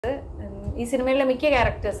ഈ സിനിമയിലെ മിക്ക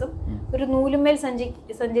ക്യാരക്ടേഴ്സും ഒരു നൂലുമേൽ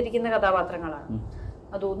സഞ്ചരിക്കുന്ന കഥാപാത്രങ്ങളാണ്.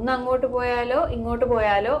 അതൊന്ന് അങ്ങോട്ട് പോയാലോ ഇങ്ങോട്ട്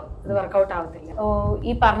പോയാലോ അത് വർക്കൗട്ട് ആവത്തില്ല.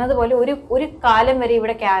 ഈ പറഞ്ഞതുപോലെ ഒരു കാലം വരെ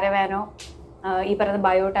ഇവിടെ ക്യാരവാനോ ഈ പറയുന്ന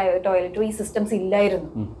ബയോ ടോയ്ലറ്റോ ഈ സിസ്റ്റംസ് ഇല്ലായിരുന്നു.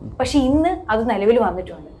 പക്ഷെ ഇന്ന് അത് നിലവിൽ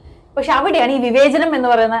വന്നിട്ടുണ്ട്. പക്ഷെ അവിടെയാണ് ഈ വിവേചനം എന്ന്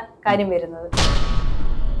പറയുന്ന കാര്യം വരുന്നത്.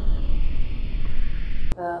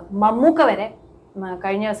 മമ്മൂക്ക വരെ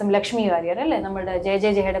കഴിഞ്ഞ ദിവസം ലക്ഷ്മി വാര്യർ അല്ലേ, നമ്മുടെ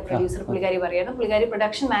ജയയുടെ പ്രൊഡ്യൂസർ, പുള്ളിക്കാരി പറയാണ്, പുള്ളിക്കാരി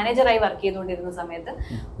പ്രൊഡക്ഷൻ മാനേജറായി വർക്ക് ചെയ്തുകൊണ്ടിരുന്ന സമയത്ത്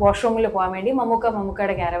വാഷ്റൂമിൽ പോകാൻ വേണ്ടി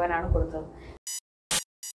മമ്മൂക്കയുടെ ക്യാരവാനാണ് കൊടുത്തത്.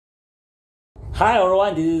 Hi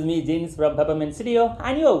everyone, this is me JINS from Peppermint Studio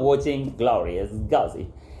and you are watching Glorious Gossip.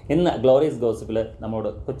 ഇന്ന് ഗ്ലോറിയസ് ഗോസിപ്പിൽ നമ്മോട്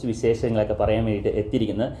കൊച്ചു വിശേഷങ്ങളൊക്കെ പറയാൻ വേണ്ടിയിട്ട്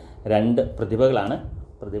എത്തിയിരിക്കുന്ന രണ്ട്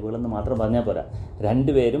പ്രതിഭകളെന്ന് മാത്രം പറഞ്ഞാൽ പോരാ,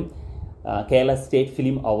 രണ്ടുപേരും Kerala state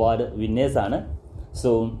film award വിന്നേഴ്സാണ്.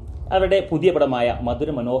 So അവരുടെ പുതിയ പടമായ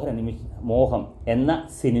മധുരമനോഹരമോഹം എന്ന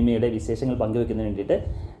സിനിമയുടെ വിശേഷങ്ങൾ പങ്കുവെക്കുന്നതിന് വേണ്ടിയിട്ട്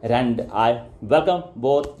I welcome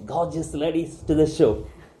both gorgeous ladies to the show.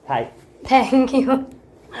 Hi. Thank you.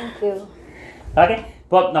 Okay,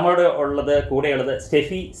 ഇപ്പോൾ നമ്മളോട് കൂടെയുള്ളത്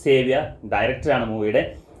സ്റ്റെഫി സേവ്യർ, ഡയറക്ടറാണ് മൂവിയുടെ,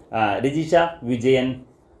 രജിഷ വിജയൻ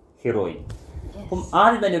ഹീറോയിൻ. അപ്പം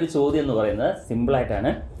ആദ്യം തന്നെ ഒരു ചോദ്യം എന്ന് പറയുന്നത്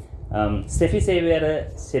സിമ്പിളായിട്ടാണ്. സ്റ്റെഫി സേവ്യർ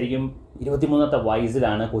ശരിക്കും 23ാമത്തെ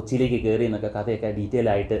വയസ്സിലാണ് കൊച്ചിയിലേക്ക് കയറി എന്നൊക്കെ കഥയൊക്കെ ഡീറ്റെയിൽ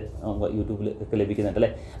ആയിട്ട് യൂട്യൂബിൽ ഒക്കെ ലഭിക്കുന്നുണ്ട്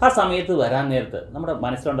അല്ലേ. ആ സമയത്ത് വരാൻ നേരത്ത് നമ്മുടെ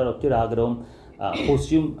മനസ്സിലുണ്ട ഒറ്റൊരു ആഗ്രഹം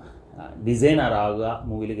കോസ്റ്റ്യൂം ഡിസൈനർ ആവുക,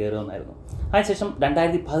 മൂവിയിൽ കയറുമെന്നായിരുന്നു. അതിനുശേഷം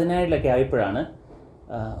 2017 ആയപ്പോഴാണ്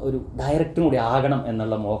ഒരു ഡയറക്ടറും കൂടി ആകണം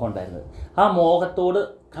എന്നുള്ള മോഹം ഉണ്ടായിരുന്നത്. ആ മോഹത്തോട്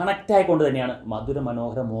കണക്റ്റ് ആയിക്കൊണ്ട് തന്നെയാണ്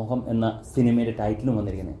മധുരമനോഹരമോഹം എന്ന സിനിമയുടെ ടൈറ്റിലും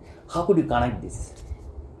വന്നിരിക്കുന്നത്. How could you connect this?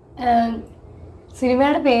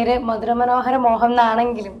 സിനിമയുടെ പേര് മധുരമനോഹരമോഹം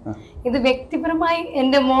എന്നാണെങ്കിലും ഇത് വ്യക്തിപരമായി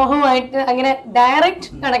എന്റെ മോഹമായിട്ട് അങ്ങനെ ഡയറക്റ്റ്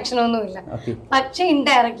കണക്ഷൻ ഒന്നുമില്ല. പക്ഷെ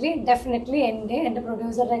ഇൻഡയറക്ട്ലി ഡെഫിനറ്റ്ലി എന്റെ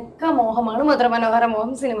പ്രൊഡ്യൂസറുടെ ഒക്കെ മോഹമാണ്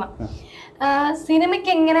മധുരമനോഹരമോഹം സിനിമ.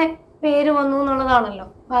 സിനിമയ്ക്ക് എങ്ങനെ പേര് വന്നു എന്നുള്ളതാണല്ലോ.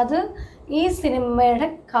 അത് ഈ സിനിമയുടെ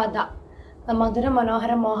കഥ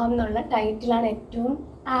മധുരമനോഹരമോഹം എന്നുള്ള ടൈറ്റിലാണ് ഏറ്റവും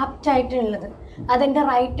ആപ്റ്റ് ആയിട്ടുള്ളത്. അതെന്റെ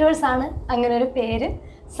റൈറ്റേഴ്സാണ് അങ്ങനെ ഒരു പേര്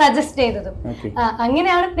സജസ്റ്റ് ചെയ്തതും.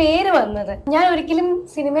 അങ്ങനെയാണ് പേര് വന്നത്. ഞാൻ ഒരിക്കലും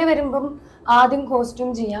സിനിമ വരുമ്പം ആദ്യം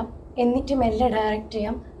കോസ്റ്റ്യൂം ചെയ്യാം എന്നിട്ട് മെല്ലെ ഡയറക്റ്റ്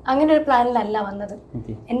ചെയ്യാം അങ്ങനെ ഒരു പ്ലാനിലല്ല വന്നത്.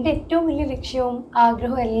 എൻ്റെ ഏറ്റവും വലിയ ലക്ഷ്യവും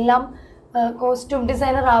ആഗ്രഹവും എല്ലാം കോസ്റ്റ്യൂം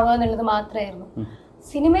ഡിസൈനർ ആവുക എന്നുള്ളത് മാത്രമായിരുന്നു.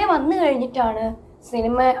 സിനിമ വന്നു കഴിഞ്ഞിട്ടാണ്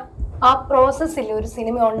സിനിമ ആ പ്രോസസ്സിൽ, ഒരു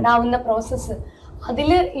സിനിമ ഉണ്ടാവുന്ന പ്രോസസ്സ്, അതിൽ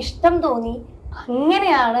ഇഷ്ടം തോന്നി.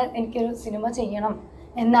 അങ്ങനെയാണ് എനിക്കൊരു സിനിമ ചെയ്യണം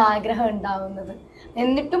എന്ന ആഗ്രഹം ഉണ്ടാവുന്നത്.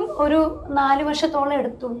 എന്നിട്ടും ഒരു 4 വർഷത്തോളം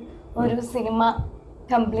എടുത്തു ഒരു സിനിമ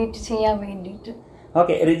കംപ്ലീറ്റ് ചെയ്യാൻ വേണ്ടിയിട്ട്.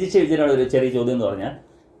 ഓക്കെ, രജിഷ വിജയനോട് ഒരു ചെറിയ ചോദ്യം എന്ന് പറഞ്ഞാൽ,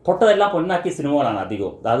 തൊട്ടതെല്ലാം പൊന്നാക്കിയ സിനിമകളാണ്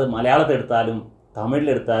അധികവും. അതായത് മലയാളത്തിലെടുത്താലും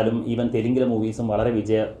തമിഴിലെടുത്താലും ഈവൻ തെലുങ്കിലെ മൂവീസും വളരെ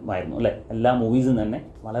വിജയമായിരുന്നു അല്ലേ. എല്ലാ മൂവീസും തന്നെ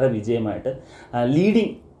വളരെ വിജയമായിട്ട്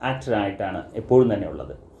ലീഡിങ് ആക്ടറായിട്ടാണ് എപ്പോഴും തന്നെ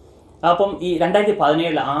ഉള്ളത്. അപ്പം ഈ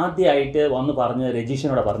 2017 ആദ്യമായിട്ട് വന്ന് പറഞ്ഞ്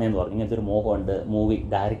രജീഷിനോട് പറഞ്ഞെന്ന് പറഞ്ഞു ഇങ്ങനത്തെ ഒരു മോഹമുണ്ട് മൂവി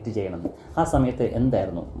ഡയറക്റ്റ് ചെയ്യണമെന്ന്. ആ സമയത്ത്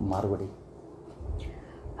എന്തായിരുന്നു മറുപടി?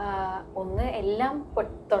 ഒന്ന്, എല്ലാം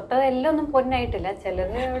തൊട്ടതെല്ലാം ഒന്നും പൊന്നായിട്ടില്ല.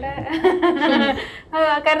 ചിലത് ഇവിടെ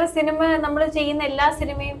കാരണം സിനിമ നമ്മൾ ചെയ്യുന്ന എല്ലാ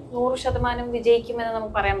സിനിമയും 100% വിജയിക്കുമെന്ന്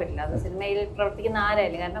നമുക്ക് പറയാൻ പറ്റില്ല. അത് സിനിമയിൽ പ്രവർത്തിക്കുന്ന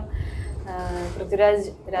ആരായാലും. കാരണം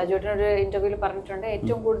രാജുവേട്ടനൊരു ഇന്റർവ്യൂവിൽ പറഞ്ഞിട്ടുണ്ട്,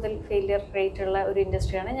 ഏറ്റവും കൂടുതൽ ഫെയിലിയർ റേറ്റ് ഉള്ള ഒരു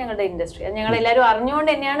ഇൻഡസ്ട്രിയാണ് ഞങ്ങളുടെ ഇൻഡസ്ട്രി. അത് ഞങ്ങളെല്ലാവരും അറിഞ്ഞുകൊണ്ട്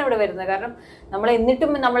തന്നെയാണ് ഇവിടെ വരുന്നത്. കാരണം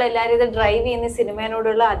എന്നിട്ടും നമ്മളെല്ലാവരും ഇത് ഡ്രൈവ് ചെയ്യുന്ന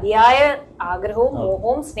സിനിമയോടുള്ള അതിയായ ആഗ്രഹവും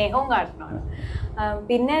മോഹവും സ്നേഹവും കാരണമാണ്.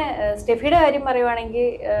 പിന്നെ സ്റ്റെഫിയുടെ കാര്യം പറയുവാണെങ്കിൽ,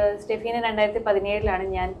 സ്റ്റെഫീനെ 2017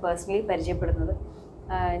 ഞാൻ പേഴ്സണലി പരിചയപ്പെടുന്നത്.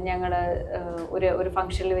 ഞങ്ങൾ ഒരു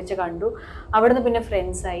ഫംഗ്ഷനിൽ വെച്ച് കണ്ടു. അവിടുന്ന് പിന്നെ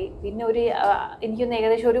ഫ്രണ്ട്സായി. പിന്നെ എനിക്കൊന്ന്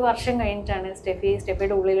ഏകദേശം 1 വർഷം കഴിഞ്ഞിട്ടാണ്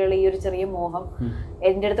സ്റ്റെഫിയുടെ ഉള്ളിലുള്ള ഈ ഒരു ചെറിയ മോഹം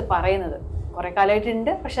എൻ്റെ അടുത്ത് പറയുന്നത്. കുറെ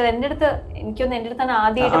കാലമായിട്ടുണ്ട്, പക്ഷെ അത് എൻ്റെ അടുത്താണ്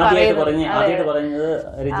ആദ്യമായിട്ട് പറയുന്നത്.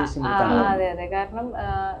 അതെ, കാരണം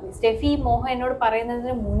സ്റ്റെഫി മോഹം എന്നോട്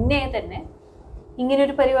പറയുന്നതിന് മുന്നേ തന്നെ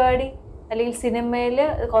ഇങ്ങനൊരു പരിപാടി അല്ലെങ്കിൽ സിനിമയിൽ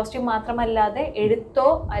കോസ്റ്റ്യൂം മാത്രമല്ലാതെ എഴുത്തോ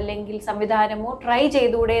അല്ലെങ്കിൽ സംവിധാനമോ ട്രൈ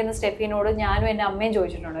ചെയ്തുകൂടെ എന്ന് സ്റ്റെഫിനോട് ഞാനും എൻ്റെ അമ്മയും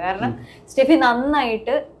ചോദിച്ചിട്ടുണ്ട്. കാരണം സ്റ്റെഫി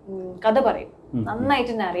നന്നായിട്ട് കഥ പറയും,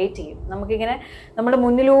 നന്നായിട്ട് നറേറ്റ് ചെയ്യും. നമുക്കിങ്ങനെ നമ്മുടെ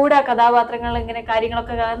മുന്നിലൂടെ ആ കഥാപാത്രങ്ങൾ ഇങ്ങനെ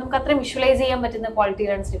കാര്യങ്ങളൊക്കെ നമുക്ക് അത്രയും വിഷ്വലൈസ് ചെയ്യാൻ പറ്റുന്ന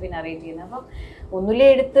ക്വാളിറ്റിയിലാണ് സ്റ്റെഫി നറേറ്റ് ചെയ്യുന്നത്. അപ്പം ഒന്നുമില്ല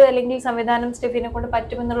എഴുത്ത് അല്ലെങ്കിൽ സംവിധാനം സ്റ്റെഫിനെ കൊണ്ട്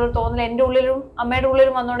പറ്റുമെന്നുള്ളൊരു തോന്നൽ എൻ്റെ ഉള്ളിലും അമ്മയുടെ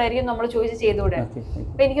ഉള്ളിലും വന്നുകൊണ്ടായിരിക്കും നമ്മൾ ചോദിച്ച് ചെയ്തുകൂടെ.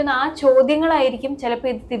 അപ്പം എനിക്കൊന്ന് ആ ചോദ്യങ്ങളായിരിക്കും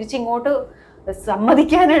ചിലപ്പോൾ ഇത് തിരിച്ചിങ്ങോട്ട്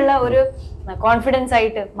സമ്മതിക്കാനുള്ള ഒരു കോൺഫിഡൻസ്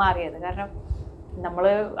ആയിട്ട് മാറിയത്. കാരണം നമ്മൾ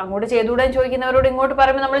അങ്ങോട്ട് ചെയ്തുകൂടാൻ ചോദിക്കുന്നവരോട് ഇങ്ങോട്ട്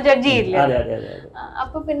പറയുമ്പോൾ നമ്മൾ ജഡ്ജ് ചെയ്യില്ല.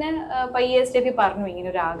 അപ്പൊ പിന്നെ പയ്യെ സ്റ്റെഫി പറഞ്ഞു ഇങ്ങനെ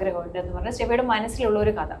ഒരു ആഗ്രഹമുണ്ട് എന്ന് പറഞ്ഞാൽ സ്റ്റെഫിയുടെ മനസ്സിലുള്ള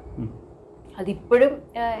ഒരു കഥ, അതിപ്പോഴും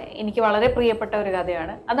എനിക്ക് വളരെ പ്രിയപ്പെട്ട ഒരു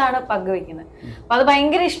കഥയാണ്. അതാണ് പങ്കുവെക്കുന്നത്. അപ്പൊ അത്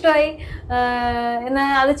ഭയങ്കര ഇഷ്ടമായി.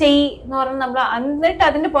 എന്നാൽ അത് എന്ന് പറഞ്ഞാൽ നമ്മൾ എന്നിട്ട്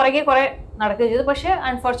അതിന്റെ പുറകെ കുറെ നടക്കുകയും ചെയ്തു. പക്ഷെ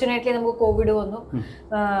അൺഫോർച്ചുനേറ്റ്ലി നമുക്ക് കോവിഡ് വന്നു,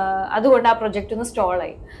 അതുകൊണ്ട് ആ പ്രൊജക്റ്റ് ഒന്ന്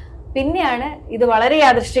സ്റ്റോളായി. പിന്നെയാണ് ഇത് വളരെ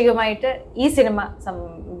യാദൃശ്ചികമായിട്ട് ഈ സിനിമ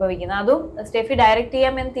സംഭവിക്കുന്നത്. അതും സ്റ്റെഫി ഡയറക്റ്റ്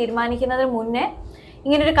ചെയ്യാമെന്ന് തീരുമാനിക്കുന്നതിന് മുന്നേ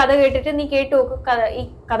ഇങ്ങനൊരു കഥ കേട്ടിട്ട് നീ കേട്ടു നോക്ക്, ഈ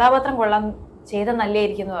കഥാപാത്രം കൊള്ളാം, ചെയ്ത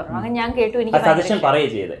നല്ലതായിരിക്കും എന്ന് പറഞ്ഞു. അങ്ങനെ ഞാൻ കേട്ടു. എനിക്ക്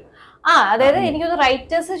അതായത് എനിക്കൊന്ന്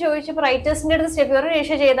റൈറ്റേഴ്സ് ചോദിച്ചപ്പോൾ റൈറ്റേഴ്സിന്റെ അടുത്ത് സ്റ്റെഫി പറഞ്ഞു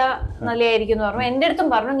രേഷ ചെയ്ത നല്ലതായിരിക്കും എന്ന് പറഞ്ഞു. എൻ്റെ അടുത്തും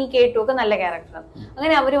പറഞ്ഞു നീ കേട്ടു നോക്ക്, നല്ല ക്യാരക്ടർ.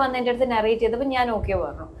 അങ്ങനെ അവർ വന്ന് എൻ്റെ അടുത്ത് നറേറ്റ് ചെയ്തപ്പോൾ ഞാൻ ഓക്കെ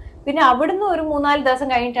പറഞ്ഞു. പിന്നെ അവിടുന്ന് ഒരു 3-4 ദിവസം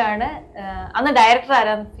കഴിഞ്ഞിട്ടാണ്, അന്ന് ഡയറക്ടർ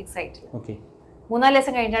ആരാന്ന് ഫിക്സ് ആയിട്ടില്ല, 3-4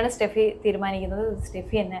 ദിവസം കഴിഞ്ഞിട്ടാണ് സ്റ്റെഫി തീരുമാനിക്കുന്നത്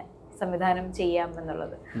സ്റ്റെഫി എന്നെ സംവിധാനം ചെയ്യാം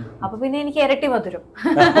എന്നുള്ളത്. അപ്പൊ പിന്നെ എനിക്ക് ഇരട്ടി മധുരം.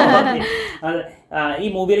 ഈ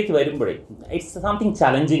മൂവിയിലേക്ക് വരുമ്പോഴേ ഇറ്റ്സ് സംതിങ്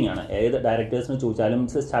ചലഞ്ചിങ് ആണ്. ഏത് ഡയറക്ടേഴ്സിന് ചോദിച്ചാലും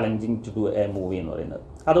it's challenging to do A movie എന്ന് പറയുന്നത്.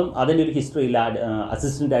 അതും അതിൻ്റെ ഒരു ഹിസ്റ്ററി ഇല്ല,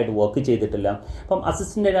 അസിസ്റ്റൻ്റ് ആയിട്ട് വർക്ക് ചെയ്തിട്ടില്ല. അപ്പം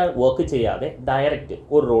അസിസ്റ്റൻ്റ് വർക്ക് ചെയ്യാതെ ഡയറക്റ്റ്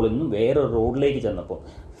ഒരു റോളിൽ നിന്നും വേറൊരു റോളിലേക്ക് ചെന്നപ്പോൾ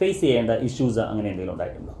ഫേസ് ചെയ്യേണ്ട ഇഷ്യൂസ് അങ്ങനെ എന്തെങ്കിലും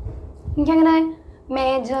ഉണ്ടായിട്ടുണ്ടോ? എനിക്കങ്ങനെ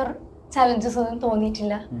മേജർ ചലഞ്ചസ് ഒന്നും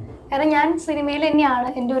തോന്നിയിട്ടില്ല. കാരണം ഞാൻ സിനിമയിൽ തന്നെയാണ്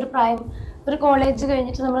എൻ്റെ ഒരു പ്രായം. ഒരു കോളേജ്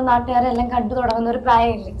കഴിഞ്ഞിട്ട് നമ്മൾ നാട്ടുകാരെല്ലാം കണ്ടു തുടങ്ങുന്ന ഒരു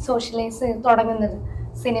പ്രായമില്ലേ, സോഷ്യലൈസ് തുടങ്ങുന്നത്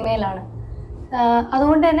സിനിമയിലാണ്.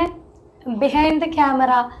 അതുകൊണ്ട് തന്നെ ബിഹൈൻഡ് ദ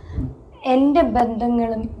ക്യാമറ എൻ്റെ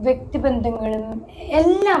ബന്ധങ്ങളും വ്യക്തിബന്ധങ്ങളും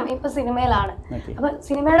എല്ലാം ഇപ്പൊ സിനിമയിലാണ്. അപ്പൊ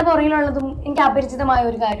സിനിമയുടെ പുറകിലുള്ളതും എനിക്ക് അപരിചിതമായ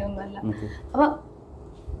ഒരു കാര്യമൊന്നുമല്ല. അപ്പൊ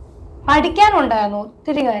പഠിക്കാനുണ്ടായിരുന്നു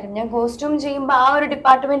ഒത്തിരി കാര്യം. ഞാൻ കോസ്റ്റ്യൂം ചെയ്യുമ്പോൾ ആ ഒരു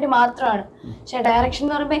ഡിപ്പാർട്ട്മെന്റ് മാത്രമാണ്. പക്ഷെ ഡയറക്ഷൻ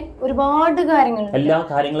എന്ന് പറയുമ്പോൾ ഒരുപാട് കാര്യങ്ങൾ, എല്ലാ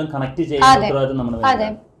കാര്യങ്ങളും കണക്ട് അതെ,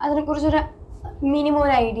 അതിനെ കുറിച്ചൊരു മിനിമം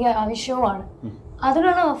ഒരു ഐഡിയ ആവശ്യവുമാണ്.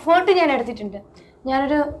 അതിനുള്ള എഫേർട്ട് ഞാൻ എടുത്തിട്ടുണ്ട്.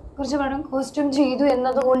 ഞാനൊരു കുറച്ച് പടം കോസ്റ്റ്യൂം ചെയ്തു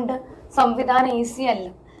എന്നതുകൊണ്ട് സംവിധാനം ഈസി അല്ല.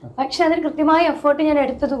 പക്ഷെ അതിന് കൃത്യമായ എഫേർട്ട് ഞാൻ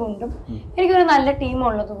എടുത്തത് കൊണ്ടും എനിക്കൊരു നല്ല ടീം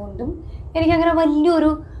ഉള്ളത് കൊണ്ടും എനിക്കങ്ങനെ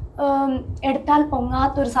വലിയൊരു എടുത്താൽ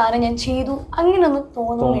പൊങ്ങാത്തൊരു സാധനം ഞാൻ ചെയ്തു അങ്ങനെയൊന്നും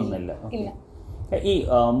തോന്നുന്നില്ല. ഇല്ല. ഈ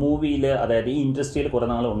മൂവിയിൽ, അതായത് ഈ ഇൻഡസ്ട്രിയിൽ കുറെ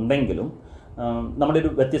നാൾ ഉണ്ടെങ്കിലും നമ്മുടെ ഒരു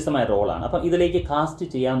വ്യത്യസ്തമായ റോളാണ്. അപ്പം ഇതിലേക്ക് കാസ്റ്റ്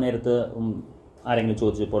ചെയ്യാൻ നേരത്ത് ആരെങ്കിലും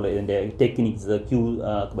ചോദിച്ചപ്പോൾ ഇതിൻ്റെ ടെക്നിക്സ്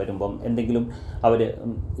വരുമ്പം എന്തെങ്കിലും അവർ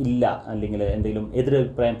ഇല്ല അല്ലെങ്കിൽ എന്തെങ്കിലും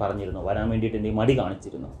എതിരഭിപ്രായം പറഞ്ഞിരുന്നോ? വരാൻ വേണ്ടിയിട്ട് എന്തെങ്കിലും മടി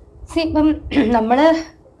കാണിച്ചിരുന്നോ? ഇപ്പം നമ്മള്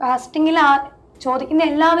കാസ്റ്റിങ്ങിൽ ചോദിക്കുന്ന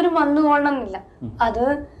എല്ലാവരും വന്നുകൊള്ളണമെന്നില്ല. അത്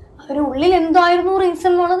അവരുടെ ഉള്ളിൽ എന്തായിരുന്നു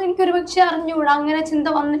റീസൺ എന്നുള്ളത് എനിക്കൊരു പക്ഷെ അറിഞ്ഞുകൂടാ. അങ്ങനെ ചിന്ത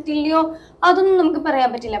വന്നിട്ടില്ലയോ അതൊന്നും നമുക്ക് പറയാൻ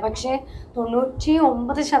പറ്റില്ല. പക്ഷെ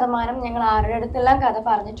 99% ഞങ്ങൾ ആരുടെ അടുത്തെല്ലാം കഥ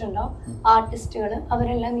പറഞ്ഞിട്ടുണ്ടോ ആർട്ടിസ്റ്റുകൾ,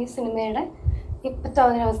 അവരെല്ലാം ഈ സിനിമയുടെ ഇപ്പോഴത്തെ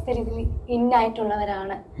അവസ്ഥ രീതിയിൽ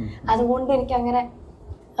ഇന്നായിട്ടുള്ളവരാണ്. അതുകൊണ്ട് എനിക്ക് അങ്ങനെ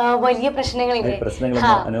വലിയ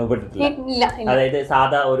പ്രശ്നങ്ങളില്ല. അതായത്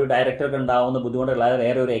സാധാ ഒരു ഡയറക്ടർക്ക് ഉണ്ടാവുന്ന ബുദ്ധിമുട്ടുകളാതെ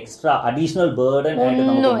വേറെ ഒരു എക്സ്ട്രാ അഡീഷണൽ ബേർഡൻ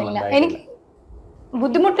ഒന്നുമില്ല. എനിക്ക്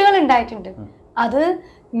ബുദ്ധിമുട്ടുകൾ ഉണ്ടായിട്ടുണ്ട്. അത്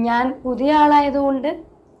ഞാൻ പുതിയ ആളായതുകൊണ്ട്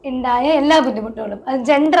ഉണ്ടായ എല്ലാ ബുദ്ധിമുട്ടുകളും, അത്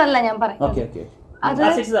ജെൻഡർ അല്ല ഞാൻ പറയുന്നത്,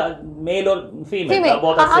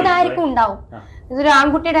 അതായിരിക്കും ഉണ്ടാവും. ഇതൊരു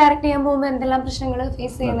ആൺകുട്ടി ഡയറക്ട് ചെയ്യാൻ പോകുമ്പോൾ എന്തെല്ലാം പ്രശ്നങ്ങൾ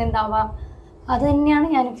ഫേസ് ചെയ്യുന്നുണ്ടാവാം, അത് തന്നെയാണ്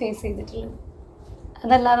ഞാൻ ഫേസ് ചെയ്തിട്ടുള്ളത്.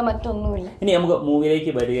 അതല്ലാതെ മറ്റൊന്നുമില്ല. ഇനി നമുക്ക്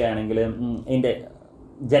മൂവിയിലേക്ക് വരികയാണെങ്കിൽ ഇതിൻ്റെ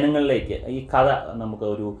ജനങ്ങളിലേക്ക് ഈ കഥ നമുക്ക്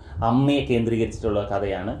ഒരു അമ്മയെ കേന്ദ്രീകരിച്ചിട്ടുള്ള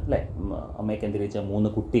കഥയാണ് അല്ലേ? അമ്മയെ കേന്ദ്രീകരിച്ച 3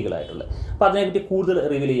 കുട്ടികളായിട്ടുള്ളത്. അപ്പോൾ അതിനെപ്പറ്റി കൂടുതൽ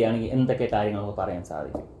റിവീൽ ചെയ്യുകയാണെങ്കിൽ എന്തൊക്കെ കാര്യങ്ങൾ നമുക്ക് പറയാൻ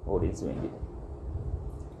സാധിക്കും ഓഡിയൻസിന് വേണ്ടി?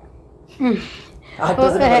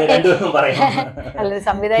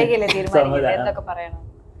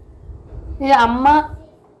 അമ്മ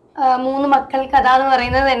 3 മക്കൾ കഥ എന്ന്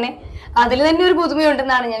പറയുന്നത് തന്നെ അതിൽ തന്നെ ഒരു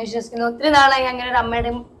പുതുമയുണ്ടെന്നാണ് ഞാൻ വിശ്വസിക്കുന്നത്. ഒത്തിരി നാളായി അങ്ങനെ ഒരു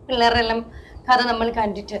അമ്മയുടെയും പിള്ളേരുടെ എല്ലാം കഥ നമ്മൾ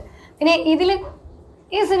കണ്ടിട്ട്. പിന്നെ ഇതില്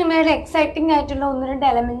ഈ സിനിമയുടെ എക്സൈറ്റിംഗ് ആയിട്ടുള്ള 1-2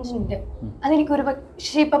 എലമെന്റ്സ് ഉണ്ട്. അതെനിക്കൊരു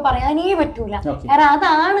പക്ഷെ ഇപ്പൊ പറയാനേ പറ്റൂല. കാരണം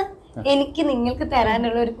അതാണ് എനിക്ക് നിങ്ങൾക്ക്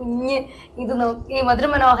തരാനുള്ള ഒരു കുഞ്ഞ് ഇത് നോക്കി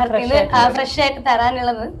മധുരമനോഹരത്തിൽ ഫ്രഷ് ആയിട്ട്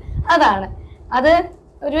തരാനുള്ളത്. അതാണ് അത്.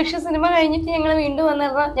 ഒരുപക്ഷെ സിനിമ കഴിഞ്ഞിട്ട് ഞങ്ങൾ വീണ്ടും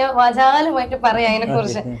വന്നിരുന്ന ഞാൻ വാചാലമായിട്ട് പറയാം അതിനെ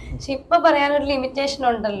കുറിച്ച്. പക്ഷെ ഇപ്പൊ പറയാനൊരു ലിമിറ്റേഷൻ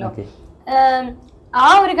ഉണ്ടല്ലോ. ആ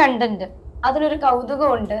ഒരു കണ്ടന്റ്, അതിനൊരു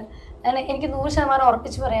കൗതുകമുണ്ട്. എനിക്ക് 100%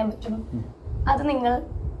 ഉറപ്പിച്ച് പറയാൻ പറ്റും. അത് നിങ്ങൾ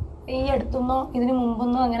ഈ അടുത്തൊന്നോ ഇതിനു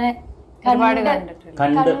മുമ്പൊന്നോ അങ്ങനെ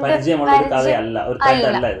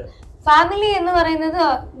ഫാമിലി എന്ന് പറയുന്നത്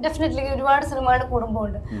ഡെഫിനറ്റ്ലി ഒരുപാട് സിനിമയുടെ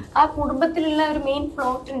കുടുംബമുണ്ട്. ആ കുടുംബത്തിലുള്ള ഒരു മെയിൻ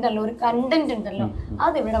പ്ലോട്ട് ഉണ്ടല്ലോ, ഒരു കണ്ടന്റ് ഉണ്ടല്ലോ,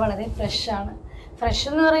 അതിവിടെ വളരെ ഫ്രഷ് ആണ്. ഫ്രഷ്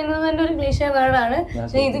എന്ന് പറയുന്നത് തന്നെ ഒരു ക്ലീഷേ വേർഡാണ്.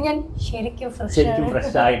 ഇത് ഞാൻ ശരിക്കും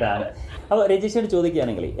ഫ്രഷ് ആയിട്ടാണ്. അപ്പോൾ രജിഷയോട്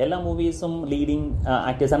ചോദിക്കുകയാണെങ്കിൽ എല്ലാ മൂവീസും ലീഡിങ്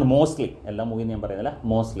ആക്ടേഴ്സ് ആണ് മോസ്റ്റ്ലി. എല്ലാ മൂവിയും ഞാൻ പറയുന്നില്ല,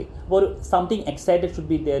 മോസ്റ്റ്ലി. അപ്പോൾ ഒരു something excited should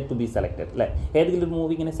be there to B selected അല്ലേ? ഏതെങ്കിലും ഒരു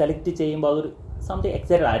മൂവി ഇങ്ങനെ സെലക്ട് ചെയ്യുമ്പോൾ അതൊരു സംതിങ്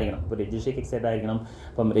എക്സൈറ്റഡ് ആയിരിക്കണം. ഇപ്പോൾ രജിഷയ്ക്ക് എക്സൈറ്റഡ് ആയിരിക്കണം.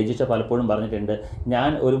 അപ്പം രജിഷ പലപ്പോഴും പറഞ്ഞിട്ടുണ്ട്,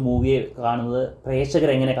 ഞാൻ ഒരു മൂവിയെ കാണുന്നത്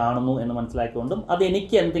പ്രേക്ഷകർ എങ്ങനെ കാണുന്നു എന്ന് മനസ്സിലാക്കിക്കൊണ്ടും അത്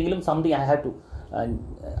എനിക്ക് എന്തെങ്കിലും സംതിങ് ഐ ഹാവ് ടു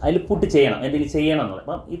അതിൽ പുട്ട് ചെയ്യണം, എന്തെങ്കിലും ചെയ്യണം എന്നുള്ളത്.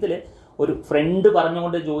 അപ്പം ഇതിൽ ഒരു ഫ്രണ്ട്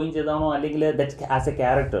പറഞ്ഞുകൊണ്ട് ജോയിൻ ചെയ്താണോ അല്ലെങ്കിൽ ആസ് എ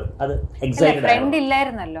ക്യാരക്ടർ അത് എക്സൈറ്റഡ് ഫ്രണ്ട്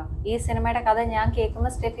ഇല്ലായിരുന്നല്ലോ ഈ സിനിമയുടെ കഥ ഞാൻ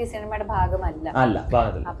കേൾക്കുമ്പോൾ സ്റ്റെഫി സിനിമയുടെ ഭാഗമല്ല.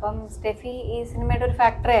 അപ്പം സ്റ്റെഫി ഈ സിനിമയുടെ ഒരു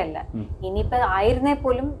ഫാക്ടറേ അല്ല. ഇനിയിപ്പോ ആയിരുന്നേ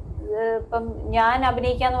പോലും ഇപ്പം ഞാൻ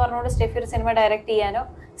അഭിനയിക്കാന്ന് പറഞ്ഞുകൊണ്ട് സ്റ്റെഫി ഒരു സിനിമ ഡയറക്റ്റ് ചെയ്യാനോ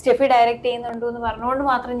സ്റ്റെഫി ഡയറക്റ്റ് ചെയ്യുന്നുണ്ടോ എന്ന് പറഞ്ഞുകൊണ്ട്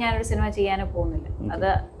മാത്രം ഞാനൊരു സിനിമ ചെയ്യാനോ പോകുന്നില്ല. അത്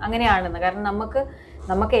അങ്ങനെയാണെന്ന്. കാരണം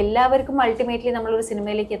നമുക്ക് എല്ലാവർക്കും അൾട്ടിമേറ്റ്ലി നമ്മളൊരു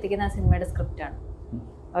സിനിമയിലേക്ക് എത്തിക്കുന്ന ആ സിനിമയുടെ സ്ക്രിപ്റ്റാണ്.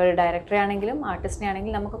 ഒരു ഡയറക്ടറെ ആണെങ്കിലും ആർട്ടിസ്റ്റിനെ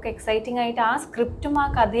ആണെങ്കിലും നമുക്കൊക്കെ എക്സൈറ്റിംഗ് ആയിട്ട് ആ സ്ക്രിപ്റ്റും ആ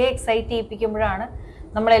കഥയെ എക്സൈറ്റ് ചെയ്യിപ്പിക്കുമ്പോഴാണ്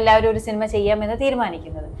നമ്മളെല്ലാവരും ഒരു സിനിമ ചെയ്യാമെന്ന്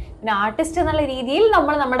തീരുമാനിക്കുന്നത്. പിന്നെ ആർട്ടിസ്റ്റ് എന്നുള്ള രീതിയിൽ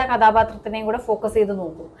നമ്മൾ നമ്മുടെ കഥാപാത്രത്തിനെയും കൂടെ ഫോക്കസ് ചെയ്ത്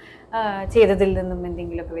നോക്കും. ചെയ്തതിൽ നിന്നും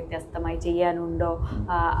എന്തെങ്കിലുമൊക്കെ വ്യത്യസ്തമായി ചെയ്യാനുണ്ടോ,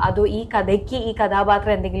 അതോ ഈ കഥയ്ക്ക് ഈ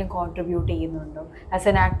കഥാപാത്രം എന്തെങ്കിലും കോൺട്രിബ്യൂട്ട് ചെയ്യുന്നുണ്ടോ, ആസ്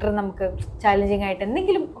എൻ ആക്ടർ നമുക്ക് ചാലഞ്ചിങ് ആയിട്ട്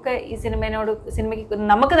എന്തെങ്കിലും ഒക്കെ ഈ സിനിമയ്ക്ക്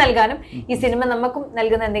നമുക്ക് നൽകാനും ഈ സിനിമ നമുക്കും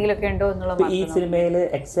നൽകുന്ന എന്തെങ്കിലുമൊക്കെ ഉണ്ടോ എന്നുള്ളത്. ഈ സിനിമയിൽ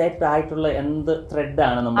എക്സാക്ട് ആയിട്ടുള്ള എന്ത്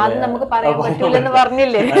ത്രെഡാണ് അത് നമുക്ക് പറയാൻ പറ്റൂലെന്ന്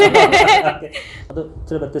പറഞ്ഞില്ലേ. അത്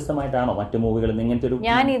വ്യത്യസ്തമായിട്ടാണോ മറ്റു മൂവികളിൽ ഇങ്ങനത്തെ ഒരു?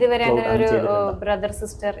 ഞാൻ ഇതുവരെ അങ്ങനെ ഒരു ബ്രദർ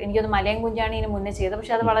സിസ്റ്റർ, എനിക്കൊന്ന് മലയം കുഞ്ചാണ് ഇതിന് മുന്നേ ചെയ്തത്,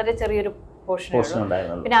 പക്ഷെ അത് വളരെ ചെറിയൊരു പോർഷൻ.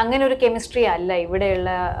 പിന്നെ അങ്ങനെ ഒരു കെമിസ്ട്രി അല്ല ഇവിടെയുള്ള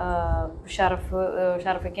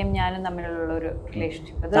ഷറഫിക്കും ഞാനും തമ്മിലുള്ള ഒരു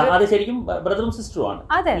റിലേഷൻഷിപ്പ്.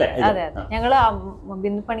 അതെ അതെ. ഞങ്ങള്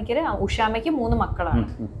ബിന്ദു പണിക്കര് ഉഷാമയ്ക്ക് 3 മക്കളാണ്.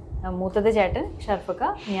 മൂത്തത് ചേട്ടൻ ഷർഫക്ക,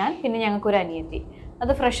 ഞാൻ, പിന്നെ ഞങ്ങൾക്കൊരു അനിയത്തി.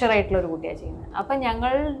 അത് ഫ്രഷർ ആയിട്ടുള്ള ഒരു കുട്ടിയാണ് ചെയ്യുന്നത്. അപ്പം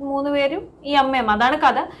ഞങ്ങൾ 3 പേരും ഈ അമ്മയും, അതാണ്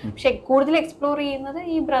കഥ. പക്ഷെ കൂടുതൽ എക്സ്പ്ലോർ ചെയ്യുന്നത്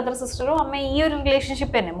ഈ ബ്രദർ സിസ്റ്ററും അമ്മയും ഈ ഒരു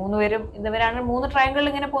റിലേഷൻഷിപ്പ് തന്നെ. 3 പേരും ഇതുവരാണ് 3 ട്രയാങ്കിളിൽ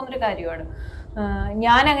ഇങ്ങനെ പോകുന്നൊരു കാര്യമാണ്.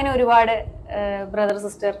 ഞാൻ അങ്ങനെ ഒരുപാട് ബ്രദർ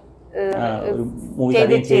സിസ്റ്റർ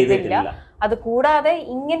ചെയ്തിട്ടില്ല. അത് കൂടാതെ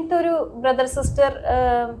ഇങ്ങനത്തെ ഒരു ബ്രദർ സിസ്റ്റർ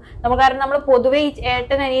കാരണം നമ്മൾ പൊതുവെ ഈ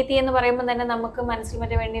ഏട്ടൻ അനിയത്തി എന്ന് പറയുമ്പോൾ തന്നെ നമുക്ക് മനസ്സിൽ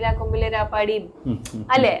മറ്റേ വെണ്ണിലാ കൊമ്പിലെ രാപ്പാടിയും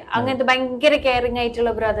അല്ലെ, അങ്ങനത്തെ ഭയങ്കര കെയറിങ്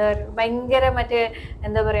ആയിട്ടുള്ള ബ്രദർ, ഭയങ്കര മറ്റേ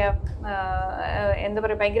എന്താ പറയാ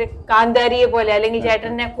ഭയങ്കര കാന്താരിയെ പോലെ, അല്ലെങ്കിൽ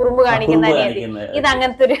ചേട്ടനെ കുറുമ്പ് കാണിക്കുന്ന അനിയത്തി. ഇത്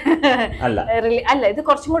അങ്ങനത്തെ ഒരു അല്ല. ഇത്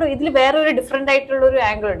കുറച്ചും കൂടെ ഇതിൽ വേറൊരു ഡിഫറെന്റ് ആയിട്ടുള്ള ഒരു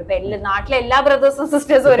ആംഗിൾ ഉണ്ട്. ഇപ്പൊ നാട്ടിലെ എല്ലാ ബ്രദേഴ്സും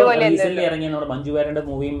സിസ്റ്റേഴ്സും ഒരുപോലെ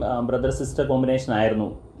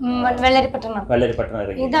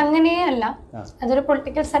ഇതങ്ങനെയേ അല്ല. അതൊരു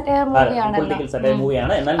പൊളിറ്റിക്കൽ സറ്റയർ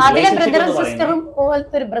മൂവിയാണ്. അതിലെ ബ്രദറും സിസ്റ്ററും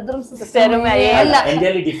പോലത്തെ ഒരു ബ്രദറും സിസ്റ്ററും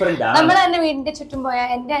നമ്മൾ തന്നെ വീടിന്റെ ചുറ്റും പോയാൽ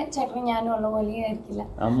എന്റെ ചേട്ടനും ഞാനും ഉള്ള പോലെ ആയിരിക്കില്ല.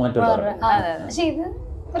 പക്ഷെ ഇത്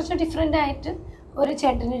കുറച്ച് ഡിഫറെന്റ് ആയിട്ട് ഒരു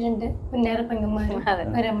ചേട്ടന് 2 പിന്നേറെ പെങ്ങന്മാരും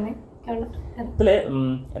ഒരമ്മയും.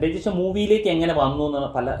 രജിഷ മൂവിയിലേക്ക് എങ്ങനെ വന്നു എന്ന്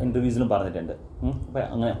പല ഇന്റർവ്യൂസിലും പറഞ്ഞിട്ടുണ്ട്.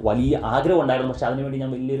 അങ്ങനെ വലിയ ആഗ്രഹം ഉണ്ടായിരുന്നു, പക്ഷെ അതിനുവേണ്ടി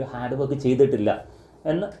ഞാൻ വലിയൊരു ഹാർഡ് വർക്ക് ചെയ്തിട്ടില്ല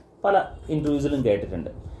എന്ന് പല ഇന്റർവ്യൂസിലും കേട്ടിട്ടുണ്ട്.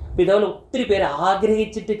 അപ്പോൾ ഇതേപോലെ ഒത്തിരി പേര്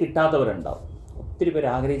ആഗ്രഹിച്ചിട്ട് കിട്ടാത്തവരുണ്ടാവും. ഒത്തിരി പേര്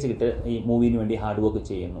ആഗ്രഹിച്ചിട്ട് ഈ മൂവിന് വേണ്ടി ഹാർഡ് വർക്ക്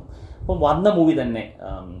ചെയ്യുന്നു. അപ്പം വന്ന മൂവി തന്നെ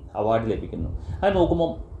അവാർഡ് ലഭിക്കുന്നു. അത്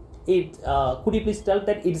നോക്കുമ്പോൾ could you please tell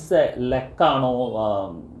that it's a ലക്കാണോ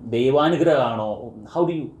ദൈവാനുഗ്രഹമാണോ? How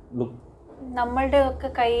do you look? നമ്മളുടെ ഒക്കെ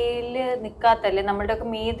കയ്യിൽ നിൽക്കാത്തല്ലേ, നമ്മളുടെ ഒക്കെ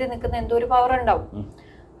മീതി നിൽക്കുന്ന എന്തോ ഒരു പവർ ഉണ്ടാവും.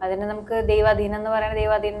 അതിന് നമുക്ക് ദൈവാധീനം എന്ന് പറയാം,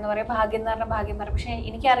 ഭാഗ്യം എന്ന് പറഞ്ഞാൽ ഭാഗ്യം പറയാം. പക്ഷെ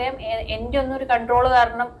എനിക്കറിയാം എൻ്റെ ഒന്നും ഒരു കൺട്രോൾ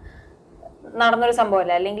കാരണം നടന്നൊരു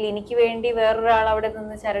സംഭവമല്ല. അല്ലെങ്കിൽ എനിക്ക് വേണ്ടി വേറൊരാൾ അവിടെ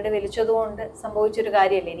നിന്ന് ചരട് വലിച്ചതുകൊണ്ട് സംഭവിച്ചൊരു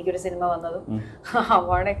കാര്യമല്ലേ എനിക്കൊരു സിനിമ വന്നതും.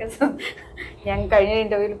 അവാർഡൊക്കെ ഞാൻ കഴിഞ്ഞ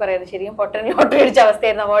ഇന്റർവ്യൂവിൽ പറയുന്നത് ശരിക്കും പൊട്ടൻ ലോട്ടറി അടിച്ച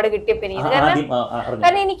അവസ്ഥയായിരുന്നു അവാർഡ് കിട്ടിയപ്പോൾ എനിക്ക്.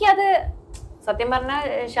 കാരണം എനിക്കത് സത്യം പറഞ്ഞാൽ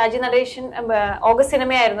ഷാജി നടേശൻ ഓഗസ്റ്റ്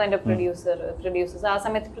സിനിമയായിരുന്നു എൻ്റെ പ്രൊഡ്യൂസേഴ്സ്. ആ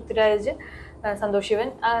സമയത്ത് പൃഥ്വിരാജ്, സന്തോഷ് ശിവൻ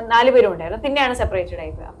 4 പേരും ഉണ്ടായിരുന്നു. പിന്നെയാണ് സെപ്പറേറ്റഡ്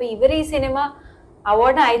ആയിപ്പോയി. അപ്പൊ ഇവർ ഈ സിനിമ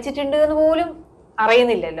അവാർഡ് അയച്ചിട്ടുണ്ട് എന്ന് പോലും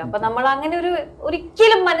അറിയുന്നില്ലല്ലോ. അപ്പൊ നമ്മൾ അങ്ങനെ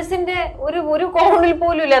ഒരിക്കലും മനസ്സിന്റെ ഒരു കോണിൽ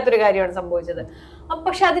പോലും ഇല്ലാത്തൊരു കാര്യമാണ് സംഭവിച്ചത്.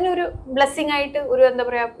 പക്ഷെ അതിനൊരു ബ്ലെസ്സിങ് ആയിട്ട് ഒരു എന്താ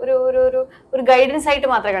പറയാ ഒരു ഗൈഡൻസ് ആയിട്ട്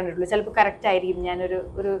മാത്രമേ കണ്ടിട്ടുള്ളൂ. ചിലപ്പോൾ കറക്റ്റ് ആയിരിക്കും, ഞാനൊരു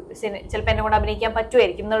ചിലപ്പോൾ എന്നെ കൊണ്ട് അഭിനയിക്കാൻ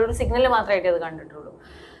പറ്റുമായിരിക്കും എന്നുള്ളൊരു സിഗ്നൽ മാത്രമായിട്ട് അത് കണ്ടിട്ടുള്ളൂ.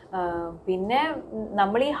 പിന്നെ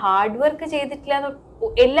നമ്മൾ ഈ ഹാർഡ് വർക്ക് ചെയ്തിട്ടില്ല.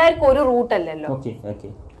 എല്ലാവർക്കും ഒരു റൂട്ടല്ലല്ലോ.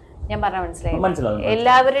 ഞാൻ പറഞ്ഞാൽ മനസ്സിലായി.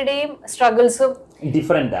 എല്ലാവരുടെയും സ്ട്രഗിൾസും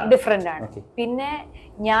ഡിഫറെന്റ് ആണ്. പിന്നെ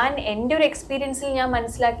ഞാൻ എൻ്റെ ഒരു എക്സ്പീരിയൻസിൽ ഞാൻ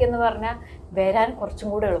മനസ്സിലാക്കിയെന്ന് പറഞ്ഞാൽ വരാൻ കുറച്ചും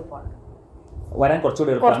കൂടെ എളുപ്പമാണ്.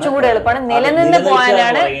 നിലനിന്ന്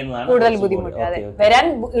പോകാനാണ് കൂടുതൽ ബുദ്ധിമുട്ട്. അതെ, വരാൻ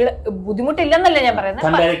ബുദ്ധിമുട്ടില്ലെന്നല്ല ഞാൻ പറയുന്നത്.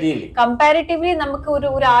 കമ്പാരിറ്റീവ്ലി നമുക്ക്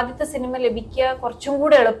ഒരു ആദ്യത്തെ സിനിമ ലഭിക്കുക കുറച്ചും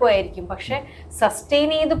കൂടെ എളുപ്പമായിരിക്കും. പക്ഷെ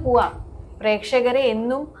സസ്റ്റെയിൻ ചെയ്ത് പോവാം, പ്രേക്ഷകരെ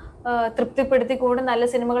എന്നും തൃപ്തിപ്പെടുത്തിക്കൊണ്ട് നല്ല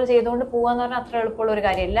സിനിമകൾ ചെയ്തുകൊണ്ട് പോവാന്ന് പറഞ്ഞാൽ അത്ര എളുപ്പമുള്ള ഒരു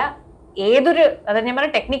കാര്യമല്ല. അതാ ഞാൻ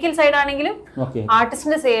പറഞ്ഞ ടെക്നിക്കൽ സൈഡ് ആണെങ്കിലും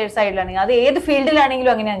ആർട്ടിസ്റ്റിന്റെ സൈഡിലാണെങ്കിലും അത് ഏത്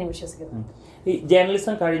ഫീൽഡിലാണെങ്കിലും അങ്ങനെയാണ് ഞാൻ വിശ്വസിക്കുന്നത്. ഈ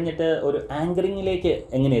ജേർണലിസം കഴിഞ്ഞിട്ട് ഒരു ആങ്കറിംഗിലേക്ക്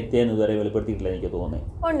എങ്ങനെ എത്തിയെന്ന് ഇതുവരെ വെളിപ്പെടുത്തിയിട്ടില്ല എനിക്ക്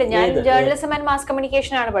തോന്നുന്നത്. ഞാൻ ജേർണലിസം ആൻഡ് മാസ്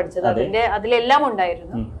കമ്മ്യൂണിക്കേഷൻ ആണ് പഠിച്ചത്. അതിലെല്ലാം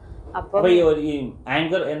ഉണ്ടായിരുന്നു. അപ്പൊ ഈ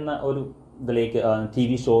ആങ്കർ എന്ന ഒരു ഇതിലേക്ക്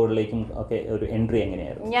TV ഷോകളിലേക്കും ഒക്കെ ഒരു എൻട്രി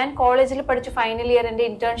എങ്ങനെയായിരുന്നു? ഞാൻ കോളേജിൽ പഠിച്ചു ഫൈനൽ ഇയർ എൻ്റെ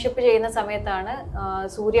ഇന്റേൺഷിപ്പ് ചെയ്യുന്ന സമയത്താണ്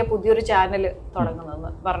സൂര്യ പുതിയൊരു ചാനൽ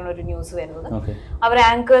തുടങ്ങുന്നതെന്ന് പറഞ്ഞൊരു ന്യൂസ് വരുന്നത്. അവർ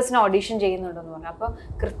ആങ്കേഴ്സിന് ഓഡിഷൻ ചെയ്യുന്നുണ്ടെന്ന് പറഞ്ഞു. അപ്പം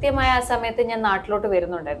കൃത്യമായ ആ സമയത്ത് ഞാൻ നാട്ടിലോട്ട്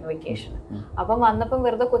വരുന്നുണ്ടായിരുന്നു വെക്കേഷൻ. അപ്പം വന്നപ്പം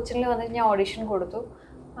വെറുതെ കൊച്ചിനിൽ വന്നിട്ട് ഞാൻ ഓഡിഷൻ കൊടുത്തു,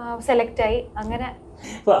 സെലക്ട് ആയി. അങ്ങനെ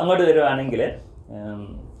ഇപ്പോൾ അങ്ങോട്ട് വരുവാണെങ്കിൽ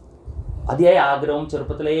അതിയായ ആഗ്രഹം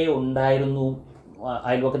ചെറുപ്പത്തിലേ ഉണ്ടായിരുന്നു.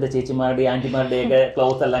 അയൽവക്കത്തെ ചേച്ചിമാരുടെ ആൻറ്റിമാരുടെയൊക്കെ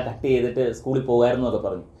ക്ലോത്ത് എല്ലാം കട്ട് ചെയ്തിട്ട് സ്കൂളിൽ പോകുമായിരുന്നു എന്നൊക്കെ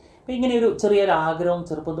പറഞ്ഞു. അപ്പം ഇങ്ങനെ ഒരു ചെറിയൊരു ആഗ്രഹം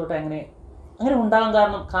ചെറുപ്പം തൊട്ട് അങ്ങനെ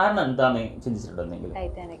ഉണ്ടാകാൻ കാരണം എന്താണെന്ന് ചിന്തിച്ചിട്ടുണ്ടെങ്കിൽ?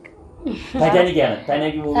 ടൈറ്റാനിക്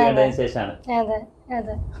മൂവി കണ്ടതിന് ശേഷമാണ്. അതെ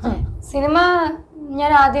അതെ, സിനിമ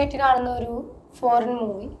ഞാൻ ആദ്യമായിട്ട് കാണുന്ന ഒരു ഫോറിൻ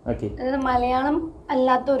മൂവി, അതായത് മലയാളം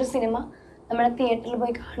അല്ലാത്ത ഒരു സിനിമ നമ്മുടെ തിയേറ്ററിൽ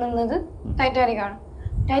പോയി കാണുന്നത് ടൈറ്റാനിക് ആണ്.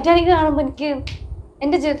 ടൈറ്റാനിക് കാണുമ്പോൾ എനിക്ക്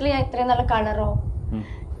എൻ്റെ ജീവിതത്തിൽ ഞാൻ ഇത്രയും നല്ല കളറോ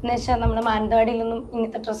എന്നുവെച്ചാൽ നമ്മുടെ മാനന്തവാടിയിലൊന്നും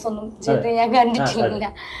ഇങ്ങനത്തെ ഡ്രസ്സൊന്നും ചെയ്ത് ഞാൻ കണ്ടിട്ടില്ല.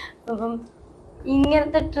 അപ്പം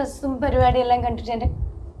ഇങ്ങനത്തെ ഡ്രസ്സും പരിപാടിയെല്ലാം കണ്ടിട്ട് എൻ്റെ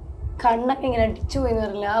കണ്ണൊക്കെ ഇങ്ങനെ അടിച്ചു പോയി എന്ന്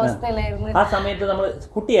പറയില്ല, ആ അവസ്ഥയിലായിരുന്നു.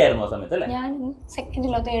 ഞാൻ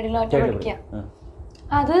സെക്കൻഡിലോ തേർഡിലോ ഒറ്റ പഠിക്കാം.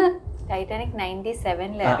 അത് ടൈറ്റാനിക്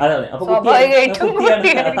 97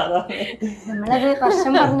 നമ്മളത്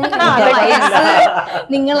വർഷം പറഞ്ഞ്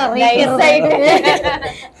നിങ്ങൾ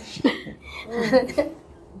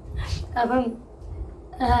അപ്പം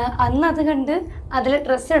അന്ന് അത് കണ്ട് അതിൽ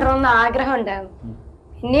ഡ്രസ്സ് ഇടണമെന്ന് ആഗ്രഹം ഉണ്ടായിരുന്നു.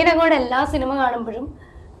 പിന്നീട് അങ്ങോട്ട് എല്ലാ സിനിമ കാണുമ്പോഴും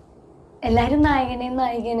എല്ലാവരും നായകനെയും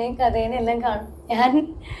കഥേനെയും എല്ലാം കാണും, ഞാൻ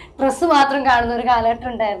ഡ്രസ്സ് മാത്രം കാണുന്ന ഒരു കാലഘട്ടം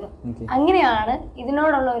ഉണ്ടായിരുന്നു. അങ്ങനെയാണ്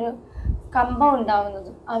ഇതിനോടുള്ള ഒരു കമ്പം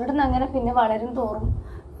ഉണ്ടാവുന്നത്. അവിടെ നിന്ന് അങ്ങനെ പിന്നെ വളരും തോറും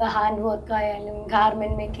ഹാൻഡ് വർക്ക് ആയാലും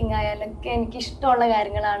ഗാർമെന്റ് മേക്കിംഗ് ആയാലും ഒക്കെ എനിക്ക് ഇഷ്ടമുള്ള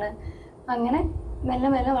കാര്യങ്ങളാണ്. അങ്ങനെ മെല്ലെ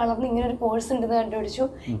മെല്ലെ വളർന്ന് ഇങ്ങനെ ഒരു കോഴ്സ് ഉണ്ടെന്ന് കണ്ടുപിടിച്ചു,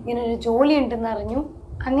 ഇങ്ങനെ ഒരു ജോലി ഉണ്ടെന്ന് അറിഞ്ഞു.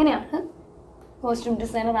 അങ്ങനെയാണ് കോസ്റ്റ്യൂം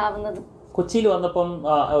ഡിസൈനർ ആവുന്നത്. കൊച്ചിയിൽ വന്നപ്പം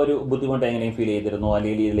ഒരു ബുദ്ധിമുട്ട് എങ്ങനെയും ഫീൽ ചെയ്തിരുന്നു?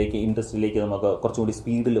 അല്ലെങ്കിൽ ഇതിലേക്ക് ഇൻഡസ്ട്രിയിലേക്ക് നമുക്ക് കുറച്ചുകൂടി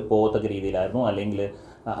സ്പീഡിൽ പോകത്തക്ക രീതിയിലായിരുന്നു, അല്ലെങ്കിൽ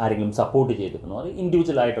ആരെങ്കിലും സപ്പോർട്ട് ചെയ്തിരുന്നു? അത്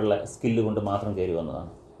ഇൻഡിവിജ്വൽ ആയിട്ടുള്ള സ്കില്ല് കൊണ്ട് മാത്രം കയറി വന്നതാണ്?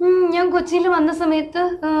 ഞാൻ കൊച്ചിയിൽ വന്ന സമയത്ത്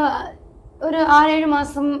ഒരു 6-7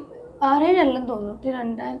 മാസം, 6-7 അല്ലെന്ന് തോന്നുന്നു,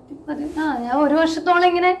 2010 ഞാൻ 1 വർഷത്തോളം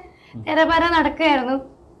ഇങ്ങനെ തെരപര നടക്കുകയായിരുന്നു.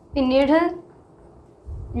 പിന്നീട്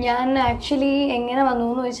ഞാൻ ആക്ച്വലി എങ്ങനെ വന്നു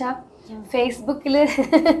എന്ന് ചോദിച്ചാൽ, ഫേസ്ബുക്കിൽ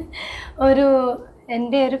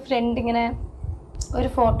എൻ്റെ ഒരു ഫ്രണ്ട് ഇങ്ങനെ ഒരു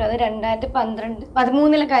ഫോട്ടോ, അത്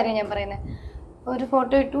 2013 കാര്യം ഞാൻ പറയുന്നത്, ഒരു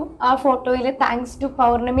ഫോട്ടോ ഇട്ടു. ആ ഫോട്ടോയിൽ thanks to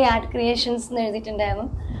Pournami art creations എന്ന് എഴുതിയിട്ടുണ്ടായിരുന്നു.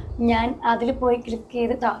 ഞാൻ അതിൽ പോയി ക്ലിക്ക്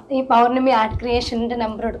ചെയ്ത് ഈ പൗർണമി ആർട്ട് ക്രിയേഷൻ്റെ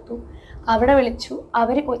നമ്പർ എടുത്തു, അവിടെ വിളിച്ചു.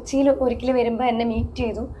 അവർ കൊച്ചിയിൽ ഒരിക്കൽ വരുമ്പോൾ എന്നെ മീറ്റ്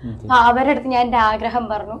ചെയ്തു. അവരുടെ അടുത്ത് ഞാൻ എൻ്റെ ആഗ്രഹം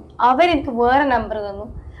പറഞ്ഞു. അവരെനിക്ക് വേറെ നമ്പർ തന്നു.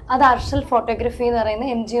 അത് അർഷൽ ഫോട്ടോഗ്രാഫി എന്ന് പറയുന്ന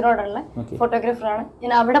MG റോഡുള്ള ഫോട്ടോഗ്രാഫറാണ്.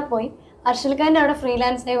 ഞാൻ അവിടെ പോയി അർഷൽ ഖാൻ്റെ അവിടെ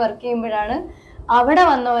ഫ്രീലാൻസായി വർക്ക് ചെയ്യുമ്പോഴാണ് അവിടെ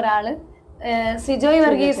വന്ന ഒരാള് സിജോയ്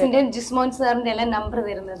വർഗീസിന്റെയും ജിസ്മോൻ സാറിന്റെ എല്ലാം നമ്പർ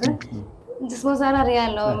തരുന്നത്. ജിസ്മോൻ സാർ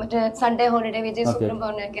അറിയാമല്ലോ, മറ്റേ സൺഡേ ഹോളിഡേ, വിജയ്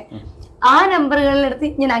സുബ്രഹ്മണ്യൊക്കെ. ആ നമ്പറുകളിലെടുത്ത്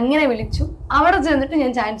ഞാൻ അങ്ങനെ വിളിച്ചു. അവിടെ ചെന്നിട്ട്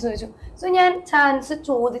ഞാൻ ചാൻസ് ചോദിച്ചു. സോ ഞാൻ ചാൻസ്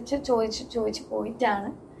ചോദിച്ച് പോയിട്ടാണ്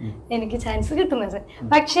എനിക്ക് ചാൻസ് കിട്ടുന്നത്.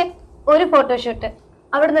 പക്ഷെ ഒരു ഫോട്ടോഷൂട്ട്,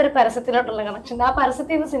 അവിടുന്ന് ഒരു പരസ്യത്തിലോട്ടുള്ള കണക്ഷൻ, ആ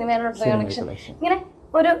പരസ്യത്തിൽ നിന്ന് സിനിമയിലോട്ടുള്ള കണക്ഷൻ, ഇങ്ങനെ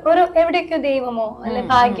ഒരു എവിടെയൊക്കെ ദൈവമോ അല്ലെ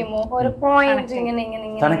ഭാഗ്യമോ ഒരു പോയിന്റ് ഇങ്ങനെ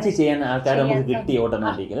കണക്ട് ചെയ്യാൻ ആൾക്കാർ നമുക്ക് കിട്ടി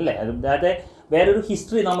ഓട്ടോമാറ്റിക്കലി അല്ലേ? അതായത് വേറൊരു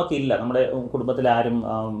ഹിസ്റ്ററി നമുക്കില്ല, നമ്മുടെ കുടുംബത്തിൽ ആരും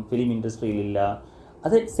ഫിലിം ഇൻഡസ്ട്രിയിലില്ല.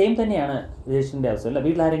 അത് സെയിം തന്നെയാണ് രജീഷിന്റെ അവസ്ഥ അല്ല?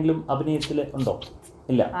 വീട്ടിലാരെങ്കിലും അഭിനയത്തിൽ ഉണ്ടോ?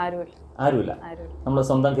 ഇല്ല, ആരുമില്ല. നമ്മൾ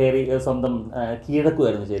സ്വന്തം കയറി സ്വന്തം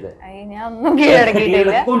കീഴടക്കുമായിരുന്നു ചെയ്തത്.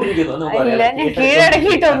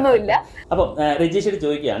 അപ്പം രജീഷ്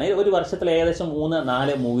ചോദിക്കുകയാണ്, ഒരു വർഷത്തിൽ ഏകദേശം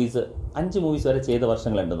 3-4 മൂവീസ് 5 മൂവീസ് വരെ ചെയ്ത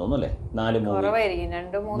വർഷങ്ങളുണ്ടെന്ന് തോന്നുന്നു അല്ലേ? 4 മൂവി.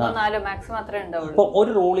 അപ്പം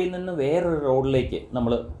ഒരു റോളിൽ നിന്ന് വേറൊരു റോളിലേക്ക്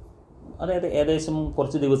നമ്മൾ, അതായത് ഏകദേശം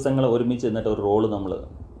കുറച്ച് ദിവസങ്ങൾ ഒരുമിച്ച് നിന്നിട്ട് ഒരു റോള് നമ്മൾ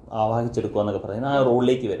ആവാഹിച്ചെടുക്കുക എന്നൊക്കെ പറയുന്നത്, ആ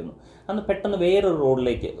റോളിലേക്ക് വരുന്നു. അന്ന് പെട്ടെന്ന് വേറൊരു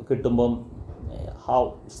റോളിലേക്ക് കിട്ടുമ്പം how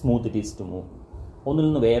smooth it is to move ഒന്നിൽ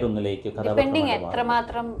നിന്ന് വേറൊന്നിലേക്ക്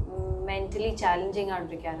എത്രമാത്രം മെന്റലി ചാലഞ്ചിങ് ആണ്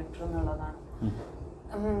ഒരു ക്യാരക്ടർ എന്നുള്ളതാണ്.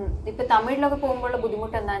 ഇപ്പൊ തമിഴിലൊക്കെ പോകുമ്പോഴുള്ള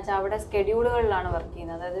ബുദ്ധിമുട്ട് എന്താ വെച്ചാൽ അവിടെ സ്കെഡ്യൂളുകളിലാണ് വർക്ക്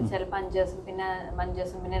ചെയ്യുന്നത്. അതായത് ചിലപ്പോൾ 5 ദിവസം, പിന്നെ 5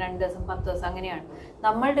 ദിവസം, പിന്നെ 2 ദിവസം, 10 ദിവസം, അങ്ങനെയാണ്.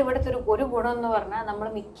 നമ്മളുടെ ഇവിടുത്തെ ഒരു ഗുണം എന്ന് പറഞ്ഞാൽ നമ്മൾ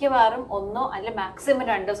മിക്കവാറും 1 അല്ല മാക്സിമം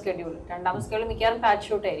 2 സ്കെഡ്യൂൾ, 2ാമത്തെ സ്കെഡ്യൂൾ മിക്കവാറും പാച്ച്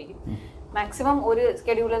ഷൂട്ട് ആയിരിക്കും. മാക്സിമം ഒരു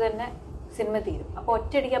സ്കെഡ്യൂള് തന്നെ സിനിമ തീരും. അപ്പോൾ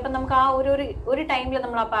ഒറ്റയടിക്ക് അപ്പം നമുക്ക് ആ ഒരു ടൈമിൽ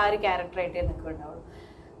നമ്മൾ അപ്പോൾ ആ ഒരു ക്യാരക്ടറായിട്ട് നിൽക്കുന്നുണ്ടാവുള്ളൂ.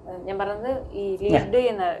 ഞാൻ പറഞ്ഞത് ഈ ലീഡ്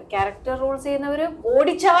ചെയ്യുന്ന ക്യാരക്ടർ റോൾസ് ചെയ്യുന്നവർ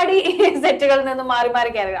ഓടിച്ചാടി സെറ്റുകളിൽ നിന്ന് മാറി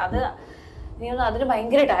മാറി ക്യാരക്ടർ, അത് അതിന്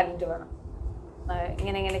ഭയങ്കര ടാലന്റ് വേണം.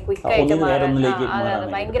 ഇങ്ങനെ ക്വിക്കായിട്ട്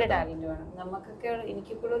ഭയങ്കര ടാലന്റ് വേണം. നമുക്കൊക്കെ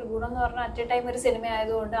എനിക്കൊക്കെ ഒരു ഗുണം എന്ന് പറഞ്ഞാൽ അറ്റ് എ ടൈം ഒരു സിനിമ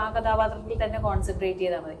ആയതുകൊണ്ട് ആ കഥാപാത്രത്തിൽ തന്നെ കോൺസെൻട്രേറ്റ്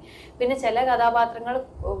ചെയ്താൽ മതി. പിന്നെ ചില കഥാപാത്രങ്ങൾ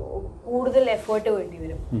കൂടുതൽ എഫേർട്ട് വേണ്ടി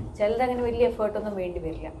വരും, ചിലത് അങ്ങനെ വലിയ എഫേർട്ടൊന്നും വേണ്ടി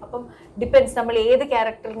വരില്ല. അപ്പം ഡിപ്പെൻസ് നമ്മൾ ഏത്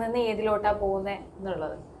ക്യാരക്ടറിൽ നിന്ന് ഏതിലോട്ടാ പോകുന്നത്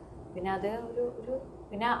എന്നുള്ളത്. പിന്നെ അത്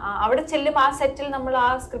പിന്നെ അവിടെ ചെല്ലുമ്പോൾ ആ സെറ്റിൽ നമ്മൾ ആ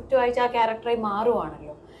സ്ക്രിപ്റ്റ് വായിച്ച് ആ ക്യാരക്ടറായി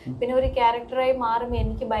മാറുവാണല്ലോ. പിന്നെ ഒരു ക്യാരക്ടറായി മാറുമ്പോൾ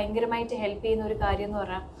എനിക്ക് ഭയങ്കരമായിട്ട് ഹെൽപ്പ് ചെയ്യുന്ന ഒരു കാര്യം എന്ന്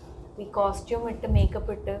പറഞ്ഞാൽ ഈ കോസ്റ്റ്യൂം ഇട്ട്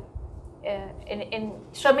മേക്കപ്പ് ഇട്ട്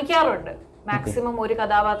ശ്രമിക്കാറുണ്ട് മാക്സിമം ഒരു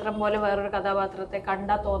കഥാപാത്രം പോലെ വേറൊരു കഥാപാത്രത്തെ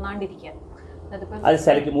കണ്ടാ തോന്നാണ്ടിരിക്കാൻ.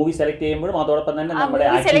 മൂവി സെലക്ട് ചെയ്യുമ്പോഴും അതോടൊപ്പം തന്നെ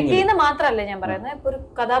സെലക്ട് ചെയ്യുന്ന മാത്രമല്ല ഞാൻ പറയുന്നത്, ഇപ്പൊ ഒരു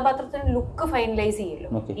കഥാപാത്രത്തിന് ലുക്ക് ഫൈനലൈസ് ചെയ്യല്ലോ,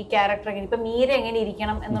 ഈ ക്യാരക്ടർ എങ്ങനെ, ഇപ്പൊ മീര എങ്ങനെ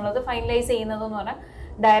ഇരിക്കണം എന്നുള്ളത് ഫൈനലൈസ് ചെയ്യുന്നതെന്ന് പറഞ്ഞാൽ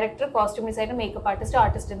director, costume designer, makeup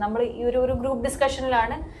artist നമ്മൾ ഈ ഒരു ഗ്രൂപ്പ്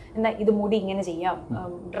ഡിസ്കഷനിലാണ് എന്താ ഇത് മുടി ഇങ്ങനെ ചെയ്യാം,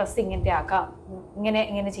 ഡ്രസ്സ് ഇങ്ങനത്തെ ആക്കാം,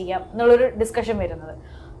 ഇങ്ങനെ ചെയ്യാം എന്നുള്ളൊരു ഡിസ്കഷൻ വരുന്നത്.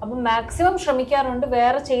 അപ്പം മാക്സിമം ശ്രമിക്കാറുണ്ട്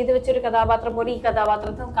വേറെ ചെയ്തു വെച്ചൊരു കഥാപാത്രം പോലെ ഈ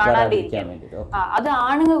കഥാപാത്രത്തെ കാണാണ്ടിരിക്കാൻ. അത്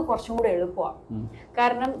ആണുങ്ങൾക്ക് കുറച്ചും കൂടെ എളുപ്പമാണ്.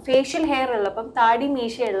 കാരണം ഫേഷ്യൽ ഹെയർ ഉള്ളപ്പം, താടി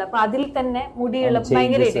മീശ ഉള്ളപ്പം, അതിൽ തന്നെ മുടിയുള്ളപ്പം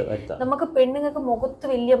ഭയങ്കര നമുക്ക് പെണ്ണുങ്ങൾക്ക് മുഖത്ത്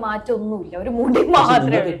വലിയ മാറ്റം ഒന്നുമില്ല, ഒരു മുടി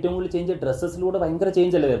മാത്രമേ. ഏറ്റവും കൂടുതൽ ചേഞ്ച് ഡ്രസ്സസിലൂടെ ഭയങ്കര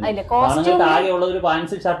ചേഞ്ച് അല്ലേ?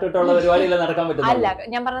 അല്ല,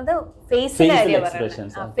 ഞാൻ പറഞ്ഞത് ഫേസിലെ കാര്യം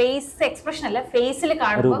പറയുന്നത്. ഫേസ് എക്സ്പ്രഷൻ അല്ല, ഫേസിൽ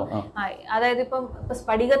കാണുമ്പോൾ അതായത് ഇപ്പം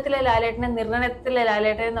സ്ഫടികത്തിലെ ലാലേട്ടനെ നിർണയത്തിലെ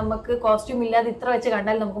ലാലേട്ടനെ നമുക്ക് കോസ്റ്റ്യൂം ഇല്ലാതെ ഇത്ര വെച്ച്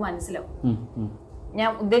കണ്ടാൽ നമുക്ക് മനസ്സിലാവും. ഞാൻ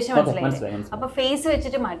ഉദ്ദേശം മനസ്സിലായി. അപ്പൊ ഫേസ്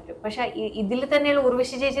വെച്ചിട്ട് മാറ്റും. പക്ഷെ ഇതിൽ തന്നെയുള്ള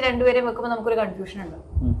ഉർവശി ചേച്ചി രണ്ടുപേരെയും വെക്കുമ്പോൾ നമുക്കൊരു കൺഫ്യൂഷൻ ഉണ്ടാവും.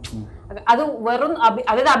 അത് വെറും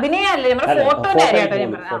അതായത് അഭിനയമല്ലേ, നമ്മുടെ ഫോട്ടോന്റെ കാര്യമായിട്ടോ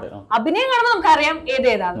ഞാൻ പറഞ്ഞത്. അഭിനയം കാണുമ്പോൾ നമുക്ക് അറിയാം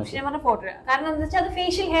ഏതാണ്, പക്ഷെ ഞാൻ പറഞ്ഞ ഫോട്ടോ. കാരണം എന്താ വെച്ചാൽ അത്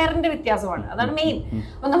ഫേഷ്യൽ ഹെയറിന്റെ വ്യത്യാസമാണ്, അതാണ് മെയിൻ.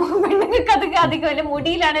 അപ്പൊ നമുക്ക് പെണ്ണുങ്ങൾക്ക് അതൊക്കെ അധികം വല്ല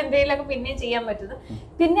മുടിയിലാണ് എന്തെങ്കിലുമൊക്കെ പിന്നെയും ചെയ്യാൻ പറ്റുന്നത്.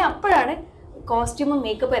 പിന്നെ അപ്പോഴാണ് കോസ്റ്റ്യൂമും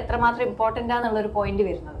മേക്കപ്പ് എത്രമാത്രം ഇമ്പോർട്ടന്റ് ആണെന്നുള്ള ഒരു പോയിന്റ്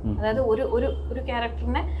വരുന്നത്. അതായത് ഒരു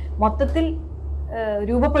ക്യാരക്ടറിനെ മൊത്തത്തിൽ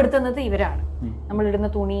രൂപപ്പെടുത്തുന്നത് ഇവരാണ്. നമ്മളിടുന്ന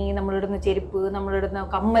തുണി, നമ്മളിടുന്ന ചെരുപ്പ്, നമ്മളിടുന്ന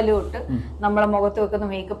കമ്മല് തൊട്ട് നമ്മളെ മുഖത്ത് വെക്കുന്ന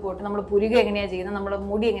മേക്കപ്പ് തൊട്ട് നമ്മൾ പുരുക എങ്ങനെയാ ചെയ്യുന്നത്, നമ്മുടെ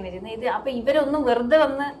മുടി എങ്ങനെയാ ചെയ്യുന്നത്, ഇത് അപ്പൊ ഇവരൊന്നും വെറുതെ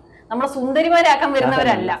വന്ന് നമ്മളെ സുന്ദരിമാരാക്കാൻ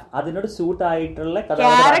വരുന്നവരല്ല, അതിനോട് സൂട്ട് ആയിട്ടുള്ള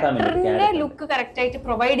ക്യാരക്ടറിന്റെ ലുക്ക് കറക്റ്റ് ആയിട്ട്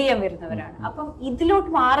പ്രൊവൈഡ് ചെയ്യാൻ വരുന്നവരാണ്. അപ്പം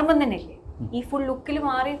ഇതിലോട്ട് മാറുമ്പോൾ തന്നെയല്ലേ ഈ ഫുൾ ലുക്കിൽ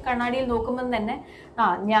മാറി കണ്ണാടിയിൽ നോക്കുമ്പോൾ തന്നെ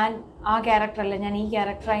ഞാൻ ആ ക്യാരക്ടർ അല്ല, ഞാൻ ഈ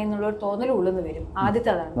ക്യാരക്ടറായി എന്നുള്ളൊരു തോന്നൽ ഉള്ളുന്ന് വരും. ആദ്യത്തെ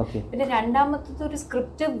അതാണ്. പിന്നെ രണ്ടാമത്തെ ഒരു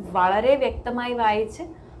സ്ക്രിപ്റ്റ് വളരെ വ്യക്തമായി വായിച്ച്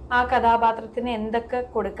ആ കഥാപാത്രത്തിന് എന്തൊക്കെ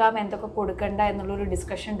കൊടുക്കാം എന്തൊക്കെ കൊടുക്കണ്ട എന്നുള്ളൊരു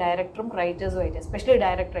ഡിസ്കഷൻ ഡയറക്ടറും റൈറ്റേഴ്സും ആയിട്ട്, എസ്പെഷ്യലി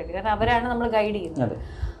ഡയറക്ടറായിട്ട്, കാരണം അവരാണ് നമ്മൾ ഗൈഡ് ചെയ്യുന്നത്.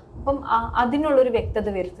 അപ്പം അതിനുള്ളൊരു വ്യക്തത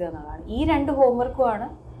വരുത്തുക എന്നുള്ളതാണ്. ഈ രണ്ട് ഹോംവർക്കുമാണ്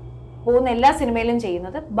പോകുന്ന എല്ലാ സിനിമയിലും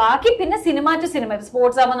ചെയ്യുന്നത്. ബാക്കി പിന്നെ സിനിമ ടു സിനിമ,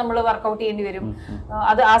 സ്പോർട്സ് ആകുമ്പോൾ നമ്മൾ വർക്കൗട്ട് ചെയ്യേണ്ടി വരും,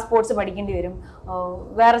 അത് ആ സ്പോർട്സ് പഠിക്കേണ്ടി വരും,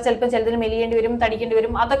 വേറെ ചിലപ്പോൾ ചിലതിന് മെലിയേണ്ടി വരും, തടിക്കേണ്ടി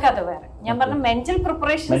വരും, അതൊക്കെ അത് വേറെ. ഞാൻ പറഞ്ഞ മെന്റൽ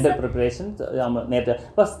പ്രിപ്പറേഷൻ നേരത്തെ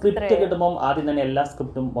സ്ക്രിപ്റ്റ് കിട്ടുമ്പോൾ ആദ്യം തന്നെ എല്ലാ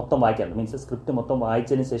സ്ക്രിപ്റ്റും മൊത്തം വായിക്കാറുണ്ട്. മീൻസ് സ്ക്രിപ്റ്റ് മൊത്തം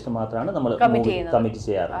വായിച്ചതിന് ശേഷം മാത്രമാണ് നമ്മൾ കമ്മിറ്റ്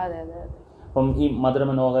ചെയ്യാറ്. അപ്പം ഈ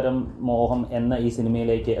മധുരമനോഹരം മോഹം എന്ന ഈ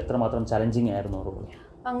സിനിമയിലേക്ക് എത്രമാത്രം ചലഞ്ചിങ് ആയിരുന്നു?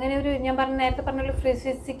 അങ്ങനെ ഒരു ഞാൻ നേരത്തെ പറഞ്ഞ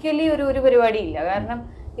ഫിസിക്കലി ഒരു പരിപാടി ഇല്ല. കാരണം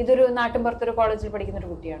ഇതൊരു നാട്ടിൻപുറത്തൊരു കോളേജിൽ പഠിക്കുന്ന ഒരു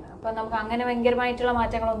കുട്ടിയാണ്. അപ്പൊ നമുക്ക് അങ്ങനെ ഭയങ്കരമായിട്ടുള്ള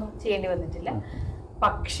മാറ്റങ്ങളൊന്നും ചെയ്യേണ്ടി വന്നിട്ടില്ല.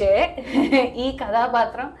 പക്ഷേ ഈ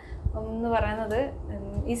കഥാപാത്രം എന്ന് പറയുന്നത്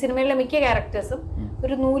ഈ സിനിമയിലെ മിക്ക ക്യാരക്ടേഴ്സും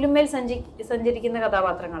ഒരു നൂലുമേൽ സഞ്ചരിക്കുന്ന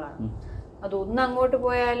കഥാപാത്രങ്ങളാണ്. അതൊന്ന് അങ്ങോട്ട്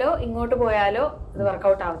പോയാലോ ഇങ്ങോട്ട് പോയാലോ അത്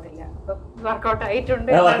വർക്കൗട്ട് ആവത്തില്ല. അപ്പൊ വർക്കൗട്ട്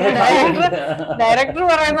ആയിട്ടുണ്ട് ഡയറക്ടർ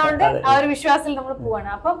പറയുന്നതുകൊണ്ട് ആ ഒരു വിശ്വാസത്തിൽ നമ്മൾ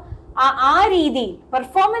പോവാണ്. അപ്പം ആ രീതിയിൽ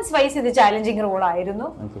പെർഫോമൻസ് വൈസ് ഇത് ചാലഞ്ചിങ് റോൾ ആയിരുന്നു.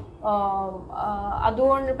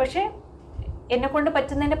 അതുകൊണ്ട് പക്ഷെ എന്നെ കൊണ്ട്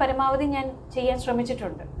പറ്റുന്നതിന്റെ പരമാവധി ഞാൻ ചെയ്യാൻ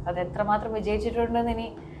ശ്രമിച്ചിട്ടുണ്ട്. അത് എത്രമാത്രം വിജയിച്ചിട്ടുണ്ടെന്ന് ഇനി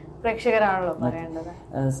പ്രേക്ഷകരാണല്ലോ പറയേണ്ടത്.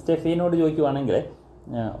 സ്റ്റെഫിനോട് ചോദിക്കുവാണെങ്കിൽ,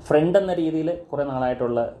 ഫ്രണ്ട് എന്ന രീതിയിൽ കുറെ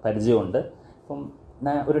നാളായിട്ടുള്ള പരിചയമുണ്ട്. അപ്പം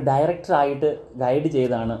ഒരു ഡയറക്ടറായിട്ട് ഗൈഡ്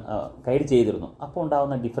ചെയ്തിരുന്നു. അപ്പോൾ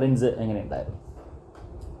ഉണ്ടാവുന്ന ഡിഫറൻസ് എങ്ങനെയുണ്ടായിരുന്നു?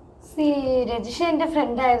 രജിഷ എൻ്റെ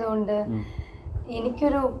ഫ്രണ്ട് ആയതുകൊണ്ട്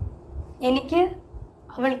എനിക്ക്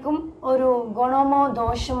അവൾക്കും ഒരു ഗുണമോ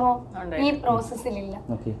ദോഷമോ ഈ പ്രോസസ്സിലില്ല.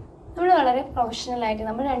 നമ്മൾ വളരെ പ്രൊഫഷണൽ ആയിട്ട്,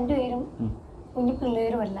 നമ്മൾ രണ്ടുപേരും കുഞ്ഞു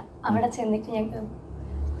പിള്ളേരുമല്ല. അവിടെ ചെന്നിട്ട് ഞങ്ങൾക്ക്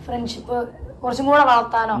ഫ്രണ്ട്ഷിപ്പ് കുറച്ചും കൂടെ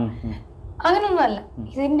വളർത്താനോ അങ്ങനൊന്നുമല്ല.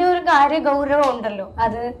 ഇതിന്റെ ഒരു കാര്യ ഗൗരവം ഉണ്ടല്ലോ.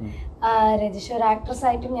 അത് രജിഷ ഒരു ആക്ട്രസ്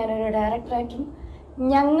ആയിട്ടും ഞാനൊരു ഡയറക്ടറായിട്ടും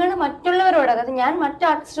ഞങ്ങൾ മറ്റുള്ളവരോട്, അതായത് ഞാൻ മറ്റു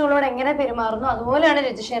ആർട്ടിസ്റ്റുകളോട് എങ്ങനെ പെരുമാറുന്നു അതുപോലെയാണ്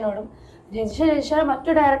രജിഷയോടും. രജിഷ മറ്റു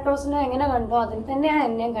ഡയറക്ടേഴ്സിനെ എങ്ങനെ കണ്ടോ അതിൽ തന്നെയാണ്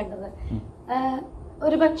എന്നെയും കണ്ടത്.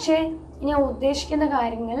 ഒരു പക്ഷേ ഞാൻ ഉദ്ദേശിക്കുന്ന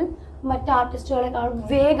കാര്യങ്ങൾ മറ്റു ആർട്ടിസ്റ്റുകളെക്കാളും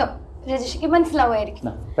വേഗം രജിഷയ്ക്ക് മനസ്സിലാവുമായിരിക്കും,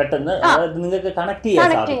 കണക്ട്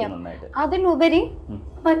ചെയ്യാം. അതിലുപരി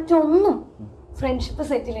മറ്റൊന്നും ഫ്രണ്ട്ഷിപ്പ്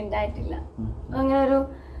സെറ്റിൽ ഉണ്ടായിട്ടില്ല. അങ്ങനെ ഒരു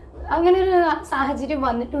അങ്ങനെ ഒരു സാഹചര്യം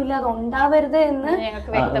വന്നിട്ടില്ല, അത് ഉണ്ടാവരുത് എന്ന്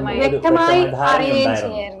ഞങ്ങൾക്ക് വ്യക്തമായി അറിയുകയും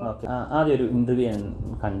ചെയ്യായിരുന്നു. ആദ്യം ഒരു ഇന്റർവ്യൂ ഞാൻ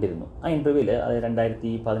കണ്ടിരുന്നു. ആ ഇന്റർവ്യൂവിൽ അത്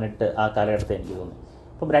 2018 ആ കാലഘട്ടത്തെ എനിക്ക് തോന്നുന്നു.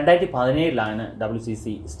 അപ്പം 2017 WCC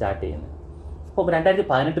സ്റ്റാർട്ട് ചെയ്യുന്നത്. അപ്പം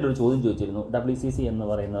 2018 ഒരു ചോദ്യം ചോദിച്ചിരുന്നു, WCC എന്ന്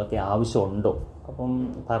പറയുന്നതൊക്കെ ആവശ്യമുണ്ടോ? അപ്പം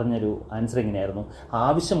പറഞ്ഞൊരു ആൻസർ ഇങ്ങനെയായിരുന്നു,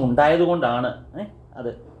 ആവശ്യമുണ്ടായതുകൊണ്ടാണ്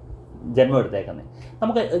അത് ജന്മം എടുത്തേക്കുന്നത്.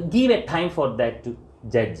 നമുക്ക് give A time for that to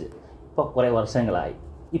judge. ഇപ്പോൾ കുറേ വർഷങ്ങളായി,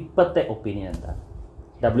 ഇപ്പോഴത്തെ ഒപ്പീനിയൻ എന്താണ്?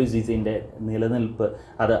 WCCൻ്റെ നിലനിൽപ്പ്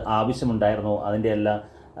അത് ആവശ്യമുണ്ടായിരുന്നോ? അതിൻ്റെ എല്ലാം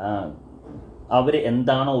അവർ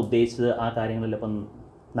എന്താണോ ഉദ്ദേശിച്ചത് ആ കാര്യങ്ങളെല്ലാം ഇപ്പം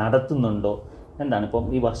നടത്തുന്നുണ്ടോ? എന്താണ് ഇപ്പം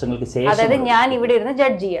ഈ വർഷങ്ങൾക്ക് ശേഷം? അതായത് ഞാൻ ഇവിടെ ഇരുന്ന്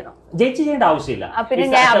ജഡ്ജ് ചെയ്യേണ്ട ആവശ്യമില്ല. പിന്നെ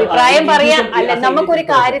ഞാൻ അഭിപ്രായം പറയാം. അല്ല, നമുക്കൊരു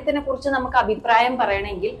കാര്യത്തിനെ കുറിച്ച് നമുക്ക് അഭിപ്രായം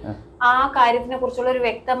പറയണമെങ്കിൽ ആ കാര്യത്തിനെ കുറിച്ചുള്ള ഒരു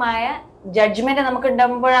വ്യക്തമായ ജഡ്ജ്മെന്റ് നമുക്ക്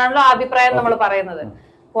ഉണ്ടാകുമ്പോഴാണല്ലോ ആ അഭിപ്രായം നമ്മൾ പറയുന്നത്.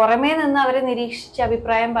 പുറമേ നിന്ന് അവരെ നിരീക്ഷിച്ച്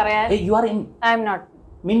അഭിപ്രായം പറയാൻ I am not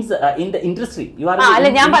means in the industry. അല്ല,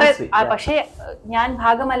 ഞാൻ പറയാം. പക്ഷെ ഞാൻ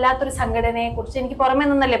ഭാഗമല്ലാത്തൊരു സംഘടനയെ കുറിച്ച് എനിക്ക് പുറമേ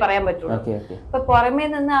നിന്നല്ലേ പറയാൻ പറ്റുള്ളൂ. ഇപ്പൊ പുറമേ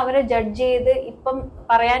നിന്ന് അവരെ ജഡ്ജ് ചെയ്ത് ഇപ്പം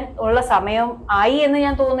പറയാൻ ഉള്ള സമയം ആയി എന്ന്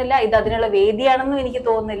ഞാൻ തോന്നുന്നില്ല. ഇത് അതിനുള്ള വേദിയാണെന്നും എനിക്ക്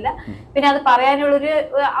തോന്നുന്നില്ല. പിന്നെ അത് പറയാനുള്ളൊരു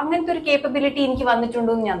അങ്ങനത്തെ ഒരു കേപ്പബിലിറ്റി എനിക്ക്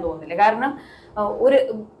വന്നിട്ടുണ്ടെന്ന് ഞാൻ തോന്നുന്നില്ല. കാരണം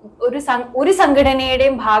ഒരു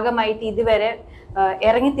സംഘടനയുടെയും ഭാഗമായിട്ട് ഇതുവരെ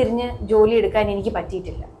ഇറങ്ങിത്തിരിഞ്ഞ് ജോലി എടുക്കാൻ എനിക്ക്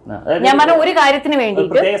പറ്റിയിട്ടില്ല. ഞാൻ പറഞ്ഞ ഒരു കാര്യത്തിന്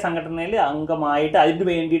വേണ്ടിയിട്ട് സംഘടനയിൽ അംഗമായിട്ട് അതിന്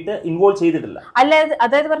വേണ്ടിയിട്ട് ഇൻവോൾവ് ചെയ്തിട്ടില്ല.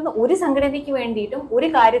 അതായത് പറഞ്ഞ ഒരു സംഘടനയ്ക്ക് വേണ്ടിയിട്ടും ഒരു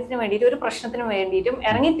കാര്യത്തിന് വേണ്ടിയിട്ടും ഒരു പ്രശ്നത്തിന് വേണ്ടിയിട്ടും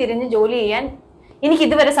ഇറങ്ങിത്തിരിഞ്ഞ് ജോലി ചെയ്യാൻ എനിക്ക്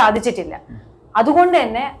ഇതുവരെ സാധിച്ചിട്ടില്ല. അതുകൊണ്ട്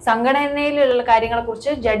തന്നെ സംഘടനയിലുള്ള കാര്യങ്ങളെ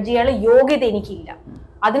കുറിച്ച് ജഡ്ജ് ചെയ്യാനുള്ള യോഗ്യത എനിക്കില്ല.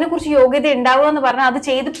 അതിനെക്കുറിച്ച് യോഗ്യത ഉണ്ടാവുക എന്ന് പറഞ്ഞാൽ അത്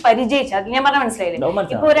ചെയ്ത് പരിചയിച്ച, അത് ഞാൻ പറഞ്ഞാൽ മനസ്സിലായില്ലേ?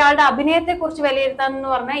 ഇപ്പൊ ഒരാളുടെ അഭിനയത്തെ കുറിച്ച് വിലയിരുത്താന്ന്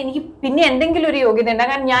പറഞ്ഞാൽ എനിക്ക് പിന്നെ എന്തെങ്കിലും ഒരു യോഗ്യത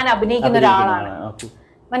ഉണ്ടാകും. കാരണം ഞാൻ അഭിനയിക്കുന്ന ഒരാളാണ്,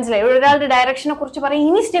 മനസ്സിലായി. ഒരാളുടെ ഡയറക്ഷനെ കുറിച്ച് പറയാൻ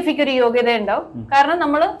ഇനി സ്റ്റെഫിക്ക് ഒരു യോഗ്യത ഉണ്ടാവും. കാരണം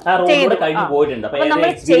നമ്മൾ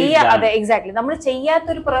അതെ, എക്സാക്ട്ലി. നമ്മൾ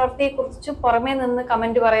ചെയ്യാത്തൊരു പ്രവൃത്തിയെ കുറിച്ച് പുറമേ നിന്ന്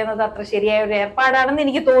കമന്റ് പറയുന്നത് അത്ര ശരിയായ ഒരു ഏർപ്പാടാണെന്ന്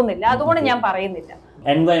എനിക്ക് തോന്നുന്നില്ല. അതുകൊണ്ട് ഞാൻ പറയുന്നില്ല.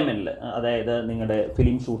 എൻവയൺമെന്റിൽ, അതായത് നിങ്ങളുടെ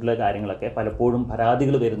ഫിലിം ഷൂട്ടിലെ കാര്യങ്ങളൊക്കെ പലപ്പോഴും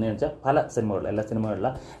പരാതികൾ വരുന്നതെന്ന് വെച്ചാൽ പല സിനിമകളിലും, എല്ലാ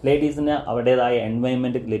സിനിമകളിലും ലേഡീസിന് അവരുടേതായ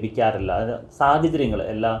എൻവയൺമെന്റ് ലഭിക്കാറില്ല. സാഹചര്യങ്ങൾ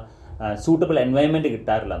എല്ലാം സൂട്ടബിൾ എൻവയൺമെന്റ്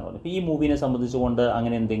കിട്ടാറില്ല എന്ന് പറഞ്ഞു. ഈ മൂവിനെ സംബന്ധിച്ചുകൊണ്ട്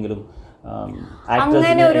അങ്ങനെ എന്തെങ്കിലും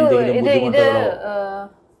അങ്ങനെ ഒരു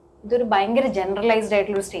ഇതൊരു ഭയങ്കര ജനറലൈസ്ഡ്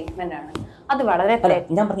ആയിട്ടുള്ള ഒരു സ്റ്റേറ്റ്മെന്റ് ആണ്. അത് വളരെ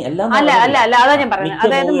അല്ല അതാ ഞാൻ പറയുന്നത്.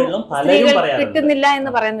 അതായത് സ്ത്രീകൾ കിട്ടുന്നില്ല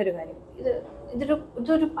എന്ന് പറയുന്ന ഒരു കാര്യം,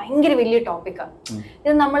 ഇതൊരു ഭയങ്കര വലിയ ടോപ്പിക്കാണ്.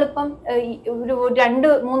 ഇത് നമ്മളിപ്പം ഒരു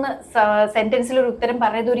 2-3 സെന്റൻസിൽ ഒരു ഉത്തരം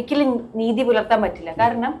പറയുന്നത് ഒരിക്കലും നീതി പുലർത്താൻ പറ്റില്ല.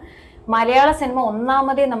 കാരണം മലയാള സിനിമ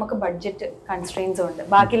ഒന്നാമതേ നമുക്ക് ബഡ്ജറ്റ് കൺസ്ട്രെയിൻസ് ഉണ്ട്.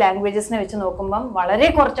 ബാക്കി ലാംഗ്വേജസിനെ വെച്ച് നോക്കുമ്പം വളരെ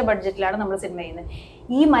കുറച്ച ബഡ്ജറ്റിലാണ് നമ്മൾ സിനിമ ചെയ്യുന്നത്.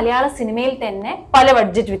 ഈ മലയാള സിനിമയിൽ തന്നെ പല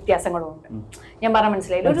ബഡ്ജറ്റ് വ്യത്യാസങ്ങളും ഉണ്ട്. ഞാൻ പറഞ്ഞ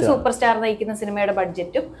മനസ്സിലായില്ല. ഒരു സൂപ്പർ സ്റ്റാർ നയിക്കുന്ന സിനിമയുടെ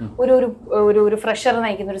ബഡ്ജറ്റും ഒരു ഫ്രഷർ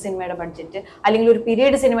നയിക്കുന്ന ഒരു സിനിമയുടെ ബഡ്ജറ്റ്, അല്ലെങ്കിൽ ഒരു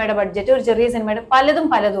പീരീഡ് സിനിമയുടെ ബഡ്ജറ്റ്, ഒരു ചെറിയ സിനിമയുടെ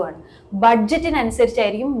പലതുമാണ്.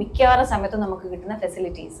 ബഡ്ജറ്റിനനുസരിച്ചായിരിക്കും മിക്കവാറും സമയത്ത് നമുക്ക് കിട്ടുന്ന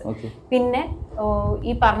ഫെസിലിറ്റീസ്. പിന്നെ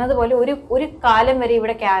ഈ പറഞ്ഞതുപോലെ ഒരു കാലം വരെ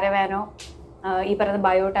ഇവിടെ കാരവാനോ ഈ പറയുന്ന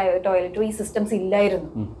ബയോ ടോയ്ലറ്റോ ഈ സിസ്റ്റംസ് ഇല്ലായിരുന്നു.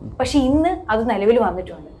 പക്ഷെ ഇന്ന് അത് നിലവിൽ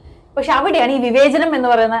വന്നിട്ടുണ്ട്. പക്ഷെ അവിടെയാണ് ഈ വിവേചനം എന്ന്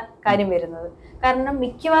പറയുന്ന കാര്യം വരുന്നത്. കാരണം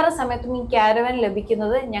മിക്കവാറും സമയത്തും ഈ കാരവാൻ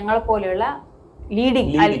ലഭിക്കുന്നത് ഞങ്ങളെ പോലെയുള്ള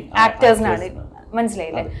ലീഡിങ് ആക്ടേഴ്സിനാണ്.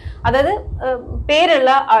 മനസ്സിലായില്ലേ? അതായത്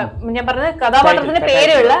പേരുള്ള, ഞാൻ പറഞ്ഞത് കഥാപാത്രത്തിന്റെ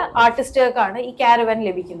പേരുള്ള ആർട്ടിസ്റ്റുകൾക്കാണ് ഈ കാരവാൻ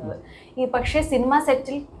ലഭിക്കുന്നത്. ഈ പക്ഷേ സിനിമ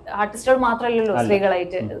സെറ്റിൽ ആർട്ടിസ്റ്റുകൾ മാത്രമല്ലല്ലോ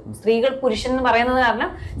സ്ത്രീകളായിട്ട്, സ്ത്രീകൾ പുരുഷൻ എന്ന് പറയുന്നത് കാരണം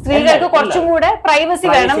സ്ത്രീകൾക്ക് കുറച്ചും കൂടെ പ്രൈവസി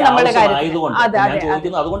വേണം നമ്മുടെ കാര്യത്തിൽ.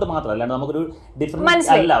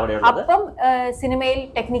 മനസ്സിലായി. അപ്പം സിനിമയിൽ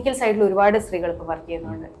ടെക്നിക്കൽ സൈഡിൽ ഒരുപാട് സ്ത്രീകൾ ഇപ്പൊ വർക്ക്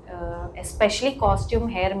ചെയ്യുന്നുണ്ട്. എസ്പെഷ്യലി കോസ്റ്റ്യൂം,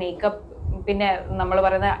 ഹെയർ, മേക്കപ്പ്, പിന്നെ നമ്മൾ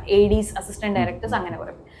പറയുന്ന ADs, അസിസ്റ്റന്റ് ഡയറക്ടേഴ്സ്, അങ്ങനെ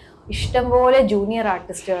പറയും. ഇഷ്ടംപോലെ ജൂനിയർ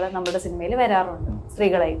ആർട്ടിസ്റ്റുകൾ നമ്മുടെ സിനിമയിൽ വരാറുണ്ട്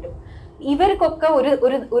സ്ത്രീകളായിട്ടും. ഇവർക്കൊക്കെ ഒരു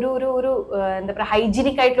എന്താ പറയുക,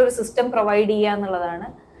 ഹൈജീനിക് ആയിട്ടുള്ള ഒരു സിസ്റ്റം പ്രൊവൈഡ് ചെയ്യുക എന്നുള്ളതാണ്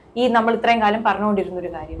ഈ നമ്മൾ ഇത്രയും കാലം പറഞ്ഞുകൊണ്ടിരുന്ന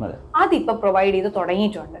ഒരു കാര്യം. അതിപ്പോ പ്രൊവൈഡ് ചെയ്ത്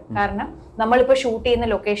തുടങ്ങിയിട്ടുണ്ട്. കാരണം നമ്മളിപ്പോ ഷൂട്ട് ചെയ്യുന്ന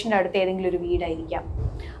ലൊക്കേഷന്റെ അടുത്ത് ഏതെങ്കിലും ഒരു വീടായിരിക്കാം,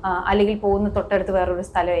 അല്ലെങ്കിൽ പോകുന്ന തൊട്ടടുത്ത് വേറൊരു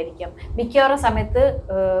സ്ഥലമായിരിക്കാം. മിക്കവാറും സമയത്ത്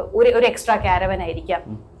ഒരു എക്സ്ട്രാ കാരവൻ ആയിരിക്കാം.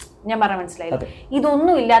 ഞാൻ പറഞ്ഞ മനസ്സിലായില്ല.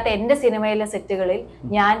 ഇതൊന്നും ഇല്ലാത്ത എൻ്റെ സിനിമയിലെ സെറ്റുകളിൽ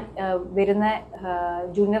ഞാൻ വരുന്ന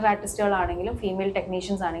ജൂനിയർ ആർട്ടിസ്റ്റുകളാണെങ്കിലും ഫീമെയിൽ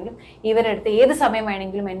ടെക്നീഷ്യൻസ് ആണെങ്കിലും ഇവരുടെ അടുത്ത് ഏത് സമയം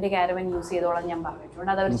വേണമെങ്കിലും എൻ്റെ കാരവൻ യൂസ് ചെയ്തോളാം ഞാൻ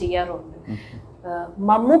പറഞ്ഞിട്ടുണ്ട്. അതവർ ചെയ്യാറുണ്ട്.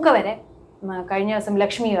 മമ്മൂക്ക വരെ കഴിഞ്ഞ ദിവസം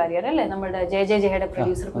ലക്ഷ്മി വാര്യർ അല്ലേ, നമ്മുടെ ജയയുടെ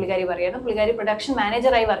പ്രൊഡ്യൂസർ, പുള്ളിക്കാരി പ്രൊഡക്ഷൻ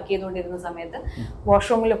മാനേജറായി വർക്ക് ചെയ്തുകൊണ്ടിരുന്ന സമയത്ത്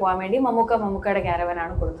വാഷ്റൂമിൽ പോകാൻ വേണ്ടി മമ്മൂക്കയുടെ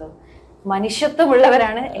കാരവനാണ് കൊടുത്തത്.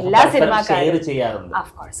 മനുഷ്യത്വമുള്ളവരാണ് എല്ലാ സിനിമാക്കാരും.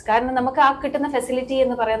 Of course. കാരണം നമുക്ക് ആ കിട്ടുന്ന ഫെസിലിറ്റി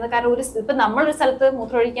എന്ന് പറയുന്നത്, കാരണം ഇപ്പൊ നമ്മളൊരു സ്ഥലത്ത്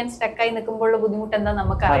മൂത്രമൊഴിക്കാൻ സ്റ്റക്കായി നിൽക്കുമ്പോഴുള്ള ബുദ്ധിമുട്ട് എന്താ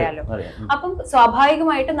നമുക്ക് അറിയാലോ. അപ്പം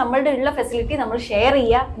സ്വാഭാവികമായിട്ട് നമ്മളുടെ ഉള്ള ഫെസിലിറ്റി നമ്മൾ ഷെയർ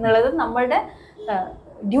ചെയ്യുക എന്നുള്ളത് നമ്മളുടെ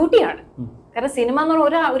ഡ്യൂട്ടിയാണ്. കാരണം സിനിമ എന്ന്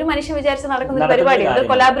പറഞ്ഞാൽ ഒരു മനുഷ്യൻ വിചാരിച്ച് നടക്കുന്ന ഒരു പരിപാടിയാണ്, ഒരു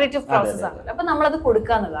കൊലാബറേറ്റീവ് പ്രോസസ് ആണ്. അപ്പൊ നമ്മളത്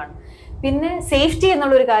കൊടുക്കുക എന്നുള്ളതാണ്. പിന്നെ സേഫ്റ്റി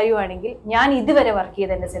എന്നുള്ളൊരു കാര്യമാണെങ്കിൽ ഞാൻ ഇതുവരെ വർക്ക്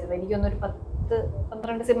ചെയ്ത എന്റെ സിനിമ എനിക്കൊന്നൊരു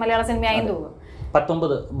 10-12 മലയാള സിനിമയായി തോന്നുന്നു.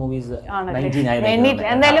 19 മൂവീസ്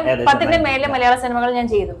എന്തായാലും 10ന്റെ മേലെ മലയാള സിനിമകൾ ഞാൻ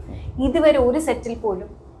ചെയ്തു. ഇതുവരെ ഒരു സെറ്റിൽ പോലും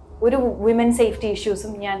ഒരു വിമൻ സേഫ്റ്റി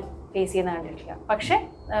ഇഷ്യൂസും ഞാൻ ഫേസ് ചെയ്യുന്ന കണ്ടിട്ടില്ല. പക്ഷെ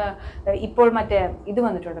ഇപ്പോൾ മറ്റേ ഇത്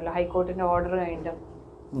വന്നിട്ടുണ്ടല്ലോ, ഹൈക്കോർട്ടിന്റെ ഓർഡർ കഴിഞ്ഞിട്ട്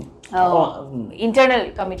ഇന്റേണൽ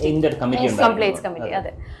കംപ്ലൈന്റ്സ് കമ്മിറ്റി,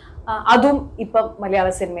 അതെ, അതും ഇപ്പം മലയാള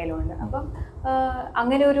സിനിമയിലും ഉണ്ട്. അപ്പം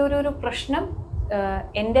അങ്ങനെ ഒരു പ്രശ്നം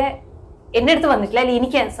എന്റെ അടുത്ത് വന്നിട്ടില്ല, അല്ലെങ്കിൽ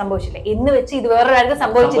എനിക്ക് സംഭവിച്ചില്ല എന്ന് വെച്ച് ഇത് വേറൊരാൾക്ക്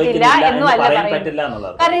സംഭവിച്ചിട്ടില്ല എന്നും അല്ല പറയുന്നത്.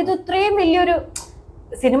 കാരണം ഇത് ഇത്രയും വലിയൊരു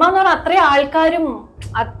സിനിമ എന്ന് പറഞ്ഞാൽ അത്രയും ആൾക്കാരും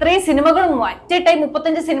അത്രയും സിനിമകളും അറ്റ് എ ടൈം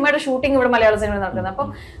 35 സിനിമയുടെ ഷൂട്ടിംഗ് ഇവിടെ മലയാള സിനിമ നടക്കുന്നത്. അപ്പം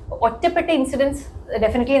ഒറ്റപ്പെട്ട ഇൻസിഡൻസ്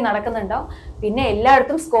ഡെഫിനറ്റ്ലി നടക്കുന്നുണ്ടാവും. പിന്നെ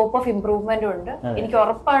എല്ലായിടത്തും സ്കോപ്പ് ഓഫ് ഇംപ്രൂവ്മെന്റും ഉണ്ട്. എനിക്ക്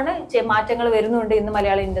ഉറപ്പാണ് മാറ്റങ്ങൾ വരുന്നുണ്ട് ഇന്ന്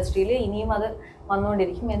മലയാള ഇൻഡസ്ട്രിയിൽ, ഇനിയും അത്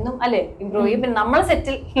വന്നുകൊണ്ടിരിക്കും എന്നും, അല്ലെ, ഇംപ്രൂവ് ചെയ്യും. പിന്നെ നമ്മളെ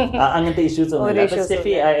സെറ്റിൽ അങ്ങനത്തെ ഇഷ്യൂസ്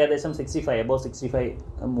ഏകദേശം 65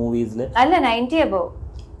 മൂവീസിൽ അല്ല 90 above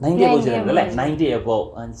 90 above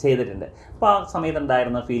ചെയ്തിട്ടുണ്ട്. അപ്പൊ ആ സമയത്ത്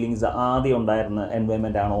ഉണ്ടായിരുന്ന ഫീലിങ്സ്, ആദ്യം ഉണ്ടായിരുന്ന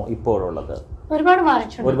എൻവയോൺമെന്റ് ആണോ ഇപ്പോഴുള്ളത്? ഒരുപാട്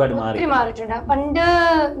മാറിയിട്ടുണ്ട്. പണ്ട്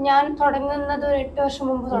ഞാൻ തുടങ്ങുന്നത് ഒരു 8 വർഷം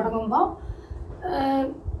മുമ്പ് തുടങ്ങുമ്പോൾ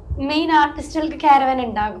മെയിൻ ആർട്ടിസ്റ്റുകൾക്ക് ക്യാരവൻ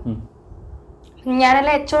ഉണ്ടാകും.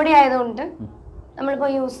 ഞാനെല്ലാം HOD ആയതുകൊണ്ട് നമ്മളിപ്പോ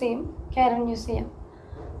യൂസ് ചെയ്യും, ക്യാരവൻ യൂസ് ചെയ്യാം.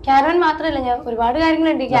 ക്യാരവൻ മാത്രമല്ല, ഞാൻ ഒരുപാട്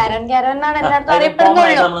കാര്യങ്ങളുണ്ട്. ക്യാരവൻ എന്നാണ് എല്ലായിടത്തും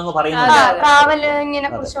അറിയപ്പെടുന്നുള്ളൂ. ട്രാവൽ ഇങ്ങനെ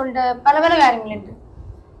കുറിച്ചുണ്ട്, പല പല കാര്യങ്ങളുണ്ട്.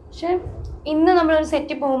 പക്ഷെ ഇന്ന് നമ്മളൊരു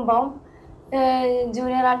സെറ്റിൽ പോകുമ്പോൾ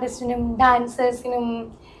ജൂനിയർ ആർട്ടിസ്റ്റിനും ഡാൻസേഴ്സിനും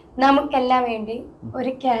നമുക്കെല്ലാം വേണ്ടി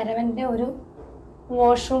ഒരു ക്യാരവന്റെ ഒരു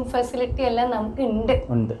വാഷ്റൂം ഫെസിലിറ്റി എല്ലാം നമുക്ക് ഉണ്ട്.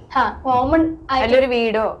 കോമൺ ഒരു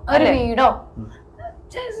വീടോ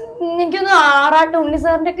എനിക്കൊന്ന് ആറാട്ട് ഉണ്ണി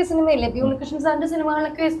സാറിന്റെ ഒക്കെ സിനിമയില്ലേ, പി ഉണ്ണികൃഷ്ണൻ സാറിന്റെ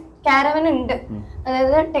സിനിമകളിലൊക്കെ ക്യാരവൻ ഉണ്ട്.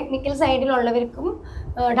 അതായത് ടെക്നിക്കൽ സൈഡിലുള്ളവർക്കും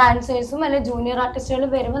ഡാൻസേഴ്സും അല്ലെ ജൂനിയർ ആർട്ടിസ്റ്റുകൾ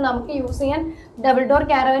വരുമ്പോൾ നമുക്ക് യൂസ് ചെയ്യാൻ ഡബിൾ ഡോർ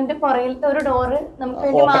ക്യാരവന്റെ പുറകിലത്തെ ഒരു ഡോറ് നമുക്ക്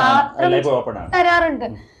വേണ്ടി മാത്രം തരാറുണ്ട്.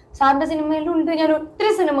 സാറിന്റെ സിനിമയിലും ഉണ്ട്. ഞാൻ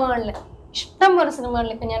ഒത്തിരി സിനിമകളിൽ, ഇഷ്ടം പോലെ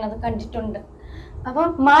സിനിമകളിൽ ഇപ്പൊ ഞാനത് കണ്ടിട്ടുണ്ട്. അപ്പൊ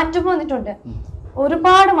മാറ്റം വന്നിട്ടുണ്ട്,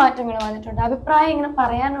 ഒരുപാട് മാറ്റങ്ങൾ വന്നിട്ടുണ്ട്. അഭിപ്രായം ഇങ്ങനെ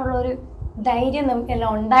പറയാനുള്ള ഒരു ധൈര്യം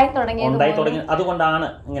നമുക്കെല്ലാം ഉണ്ടായി തുടങ്ങി. അതുകൊണ്ടാണ്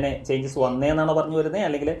ഇങ്ങനെ ചേഞ്ചസ് വന്നേന്നാണോ പറഞ്ഞു വരുന്നത്,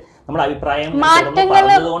 അല്ലെങ്കിൽ നമ്മുടെ അഭിപ്രായം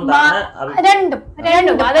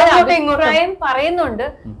അഭിപ്രായം പറയുന്നുണ്ട്,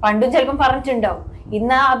 പണ്ടും ചിലപ്പം പറഞ്ഞിട്ടുണ്ടാവും.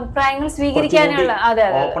 ഇന്ന് ആ അഭിപ്രായങ്ങൾ സ്വീകരിക്കാനുള്ള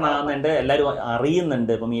ഓപ്പൺ ആകുന്നുണ്ട്, എല്ലാവരും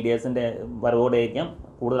അറിയുന്നുണ്ട്. ഇപ്പൊ മീഡിയാസിന്റെ വരവോടെയായിരിക്കാം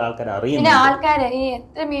കൂടുതൽ ആൾക്കാർ അറിയുന്നത്. പിന്നെ ആൾക്കാര് ഈ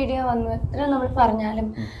എത്ര മീഡിയ വന്നു, എത്ര നമ്മൾ പറഞ്ഞാലും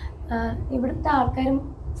ഇവിടുത്തെ ആൾക്കാരും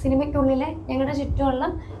സിനിമയ്ക്കുള്ളിലെ ഞങ്ങളുടെ ചുറ്റുമുള്ള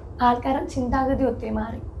ആൾക്കാരുടെ ചിന്താഗതി ഒത്തിരി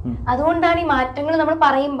മാറി. അതുകൊണ്ടാണ് ഈ മാറ്റങ്ങൾ നമ്മൾ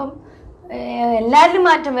പറയുമ്പം എല്ലാവരിലും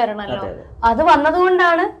മാറ്റം വരണമല്ലോ. അത്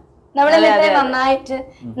വന്നതുകൊണ്ടാണ് നമ്മളെല്ലാം നന്നായിട്ട്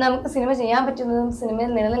നമുക്ക് സിനിമ ചെയ്യാൻ പറ്റുന്നതും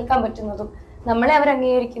സിനിമയിൽ നിലനിൽക്കാൻ പറ്റുന്നതും നമ്മളെ അവർ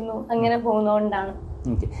അംഗീകരിക്കുന്നു. അങ്ങനെ പോകുന്നതുകൊണ്ടാണ്.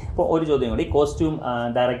 ഇപ്പോൾ ഒരു ചോദ്യം കൂടി, കോസ്റ്റ്യൂം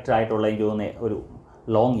ഡയറക്ടർ ആയിട്ടുള്ള എനിക്ക് തോന്നുന്നത് ഒരു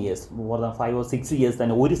long years, more than 5 or 6 years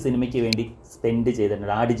തന്നെ ഒരു സിനിമയ്ക്ക് വേണ്ടി സ്പെൻഡ്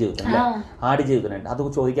ചെയ്തിട്ടുണ്ട്. ആടുജീവിതമുണ്ട്. അത്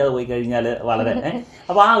ചോദിക്കാതെ പോയി കഴിഞ്ഞാൽ വളരെ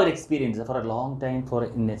അപ്പോൾ ആ ഒരു experience for A long time for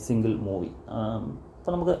in A single movie.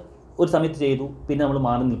 അപ്പോൾ നമുക്ക് ഒരു സമയത്ത് ചെയ്തു, പിന്നെ നമ്മൾ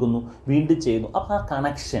മാറി നിൽക്കുന്നു, വീണ്ടും ചെയ്യുന്നു. അപ്പോൾ ആ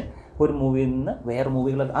കണക്ഷൻ ഒരു മൂവിയിൽ നിന്ന് വേറെ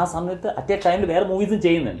മൂവികൾ ആ സമയത്ത് അറ്റ് എ ടൈമിൽ വേറെ മൂവീസും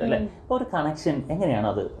ചെയ്യുന്നുണ്ട് അല്ലേ? അപ്പോൾ ഒരു കണക്ഷൻ എങ്ങനെയാണ്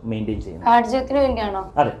അത് മെയിൻറ്റെയിൻ ചെയ്യുന്നത്? ആടുജീവിതത്തിന് വേണ്ടിയാണോ?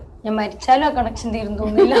 അതെ, ഞാൻ മരിച്ചാലും ആ കണക്ഷൻ തീരും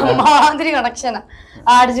തോന്നില്ല. മാതിരി കണക്ഷനാ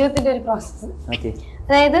ആടുജീവിതത്തിന്റെ ഒരു പ്രോസസ്സ്.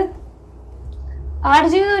 അതായത്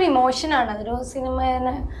ആടുജീവിതം ഒരു ഇമോഷനാണ്. അതൊരു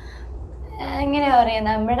സിനിമേനെ എങ്ങനെയാ പറയാ,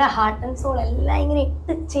 നമ്മുടെ ഹാർട്ട് ആൻഡ് സോൾ എല്ലാം ഇങ്ങനെ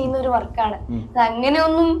ഇട്ട് ചെയ്യുന്ന ഒരു വർക്കാണ്. അത്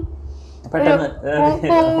അങ്ങനെയൊന്നും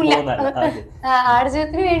പോവില്ല.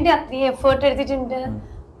 ആടുജീവിതത്തിന് വേണ്ടി അത്രയും എഫേർട്ട് എടുത്തിട്ടുണ്ട്,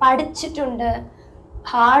 പഠിച്ചിട്ടുണ്ട്,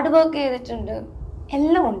 ഹാർഡ് വർക്ക് ചെയ്തിട്ടുണ്ട്,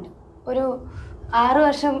 എല്ലാം ഉണ്ട്. ഒരു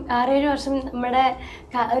 6-7 വർഷം നമ്മുടെ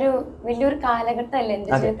ഒരു വലിയൊരു കാലഘട്ടമല്ലേ എന്റെ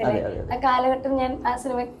ജീവിതത്തില്. ആ കാലഘട്ടം ഞാൻ ആ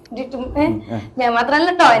സിനിമ കണ്ടിട്ടും ഞാൻ മാത്രല്ല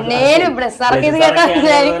കേട്ടോ, എന്നേലും ബ്ലസ്സാർക്ക് ചെയ്ത് കേട്ടാ.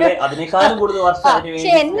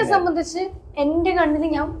 പക്ഷെ എന്നെ സംബന്ധിച്ച് എന്റെ കണ്ണിൽ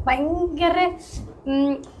ഞാൻ ഭയങ്കര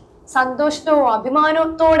സന്തോഷത്തോടും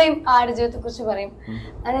അഭിമാനത്തോടെയും ആടുജീവിതത്തെ കുറിച്ച് പറയും.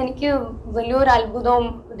 അതെനിക്ക് വലിയൊരു അത്ഭുതവും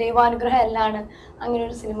ദൈവാനുഗ്രഹം എല്ലാമാണ് അങ്ങനെ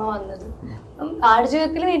ഒരു സിനിമ വന്നത്.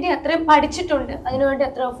 ആടുജീവിതത്തിന് വേണ്ടി അത്രയും പഠിച്ചിട്ടുണ്ട്, അതിനുവേണ്ടി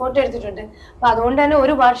അത്ര എഫേർട്ട് എടുത്തിട്ടുണ്ട്. അപ്പൊ അതുകൊണ്ട് തന്നെ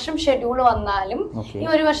ഒരു വർഷം ഷെഡ്യൂൾ വന്നാലും ഈ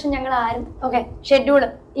ഒരു വർഷം ഞങ്ങൾ ആരും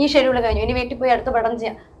ഈ ഷെഡ്യൂൾ കഴിഞ്ഞു, ഇനി വീട്ടിൽ പോയി അടുത്ത പടം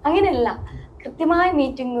ചെയ്യാം, അങ്ങനെയല്ല. കൃത്യമായ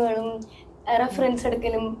മീറ്റിങ്ങുകളും റെഫറൻസ്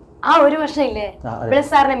എടുക്കലും, ആ ഒരു വർഷം ഇല്ലേ പ്ലസ്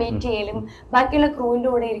സാറിനെ മീറ്റ് ചെയ്യലും ബാക്കിയുള്ള ക്രൂവിന്റെ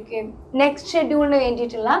കൂടെ ഇരിക്കുകയും നെക്സ്റ്റ് ഷെഡ്യൂളിന്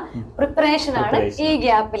വേണ്ടിയിട്ടുള്ള പ്രിപ്പറേഷൻ ആണ് ഈ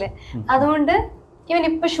ഗ്യാപ്പില്. അതുകൊണ്ട് ഇവൻ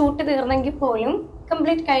ഇപ്പൊ ഷൂട്ട് തീർന്നെങ്കിൽ പോലും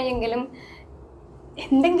കംപ്ലീറ്റ് കഴിഞ്ഞെങ്കിലും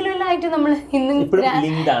എന്തെങ്കിലും ആയിട്ട് നമ്മൾ ഇന്നും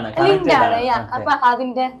ലിങ്ക്ഡ് ആണ്. അപ്പൊ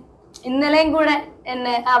അതിന്റെ ഇന്നലെയും കൂടെ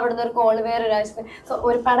എന്നെ അവിടുന്ന് ഒരു കോള് വേറൊരാഴ്ച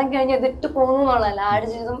ഒരു പടം കഴിഞ്ഞ് ഇതിട്ട് പോകുന്നു എന്നുള്ളതല്ല,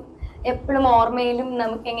 ആടുജീവിതം എപ്പോഴും ഓർമ്മയിലും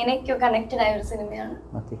നമുക്ക് എങ്ങനെയൊക്കെയോ കണക്റ്റഡ് ആയ ഒരു സിനിമയാണ്.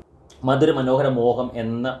 മധുരമനോഹരമോഹം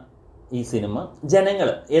എന്ന ഈ സിനിമ ജനങ്ങൾ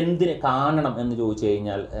എന്തിന് കാണണം എന്ന് ചോദിച്ചു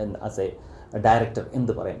കഴിഞ്ഞാൽ ആസ് എ ഡയറക്ടർ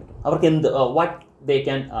എന്ത് പറയാൻ പറ്റും അവർക്ക്? എന്ത് what they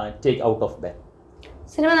can take out of that?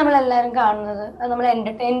 Cinema നമ്മളെല്ലാവരും കാണുന്നത് നമ്മൾ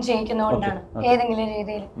എന്റർടൈൻ ചെയ്യിക്കുന്നതുകൊണ്ടാണ്. ഏതെങ്കിലും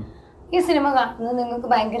രീതിയിൽ ഈ സിനിമ കാണുന്നത് നിങ്ങൾക്ക്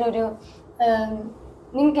ഭയങ്കര ഒരു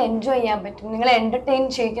നിങ്ങൾക്ക് എൻജോയ് ചെയ്യാൻ പറ്റും, നിങ്ങളെ എന്റർടൈൻ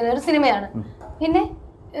ചെയ്യിക്കുന്ന ഒരു സിനിമയാണ്. പിന്നെ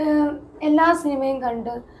എല്ലാ സിനിമയും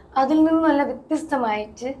കണ്ട് അതിൽ നിന്നും നല്ല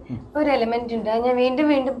വ്യത്യസ്തമായിട്ട് ഒരു എലിമെന്റ് ഉണ്ട്. ഞാൻ വീണ്ടും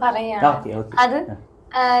വീണ്ടും പറയാണ്, അത്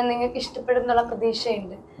നിങ്ങൾക്ക് ഇഷ്ടപ്പെടും എന്നുള്ള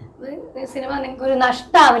പ്രതീക്ഷയുണ്ട്. സിനിമ നിങ്ങൾക്ക് ഒരു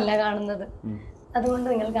നഷ്ടാവില്ല കാണുന്നത്, അതുകൊണ്ട്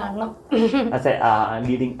നിങ്ങൾ കാണണം.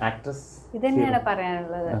 ഇത് തന്നെയാണ്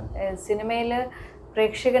പറയാനുള്ളത്. സിനിമയിൽ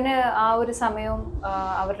പ്രേക്ഷകന് ആ ഒരു സമയവും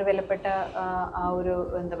അവരുടെ വിലപ്പെട്ട ആ ഒരു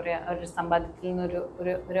എന്താ പറയുക ഒരു സമ്പാദ്യത്തിൽ നിന്നൊരു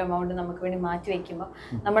ഒരു എമൗണ്ട് നമുക്ക് വേണ്ടി മാറ്റി വയ്ക്കുമ്പോൾ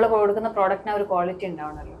നമ്മൾ കൊടുക്കുന്ന പ്രോഡക്റ്റിന് ഒരു ക്വാളിറ്റി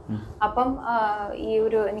ഉണ്ടാവണമല്ലോ. അപ്പം ഈ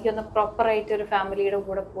ഒരു എനിക്കൊന്ന് പ്രോപ്പറായിട്ട് ഒരു ഫാമിലിയുടെ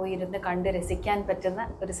കൂടെ പോയി ഇരുന്ന് കണ്ട് രസിക്കാൻ പറ്റുന്ന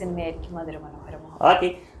ഒരു സിനിമയായിരിക്കും മധുരമനോഹരമോഹം. Okay,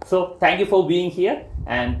 so thank you for being here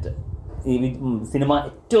and ഈ സിനിമ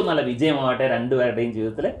ഏറ്റവും നല്ല വിജയമാവട്ടെ രണ്ടുപേരുടെയും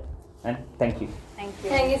ജീവിതത്തിൽ. And thank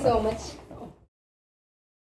you so much.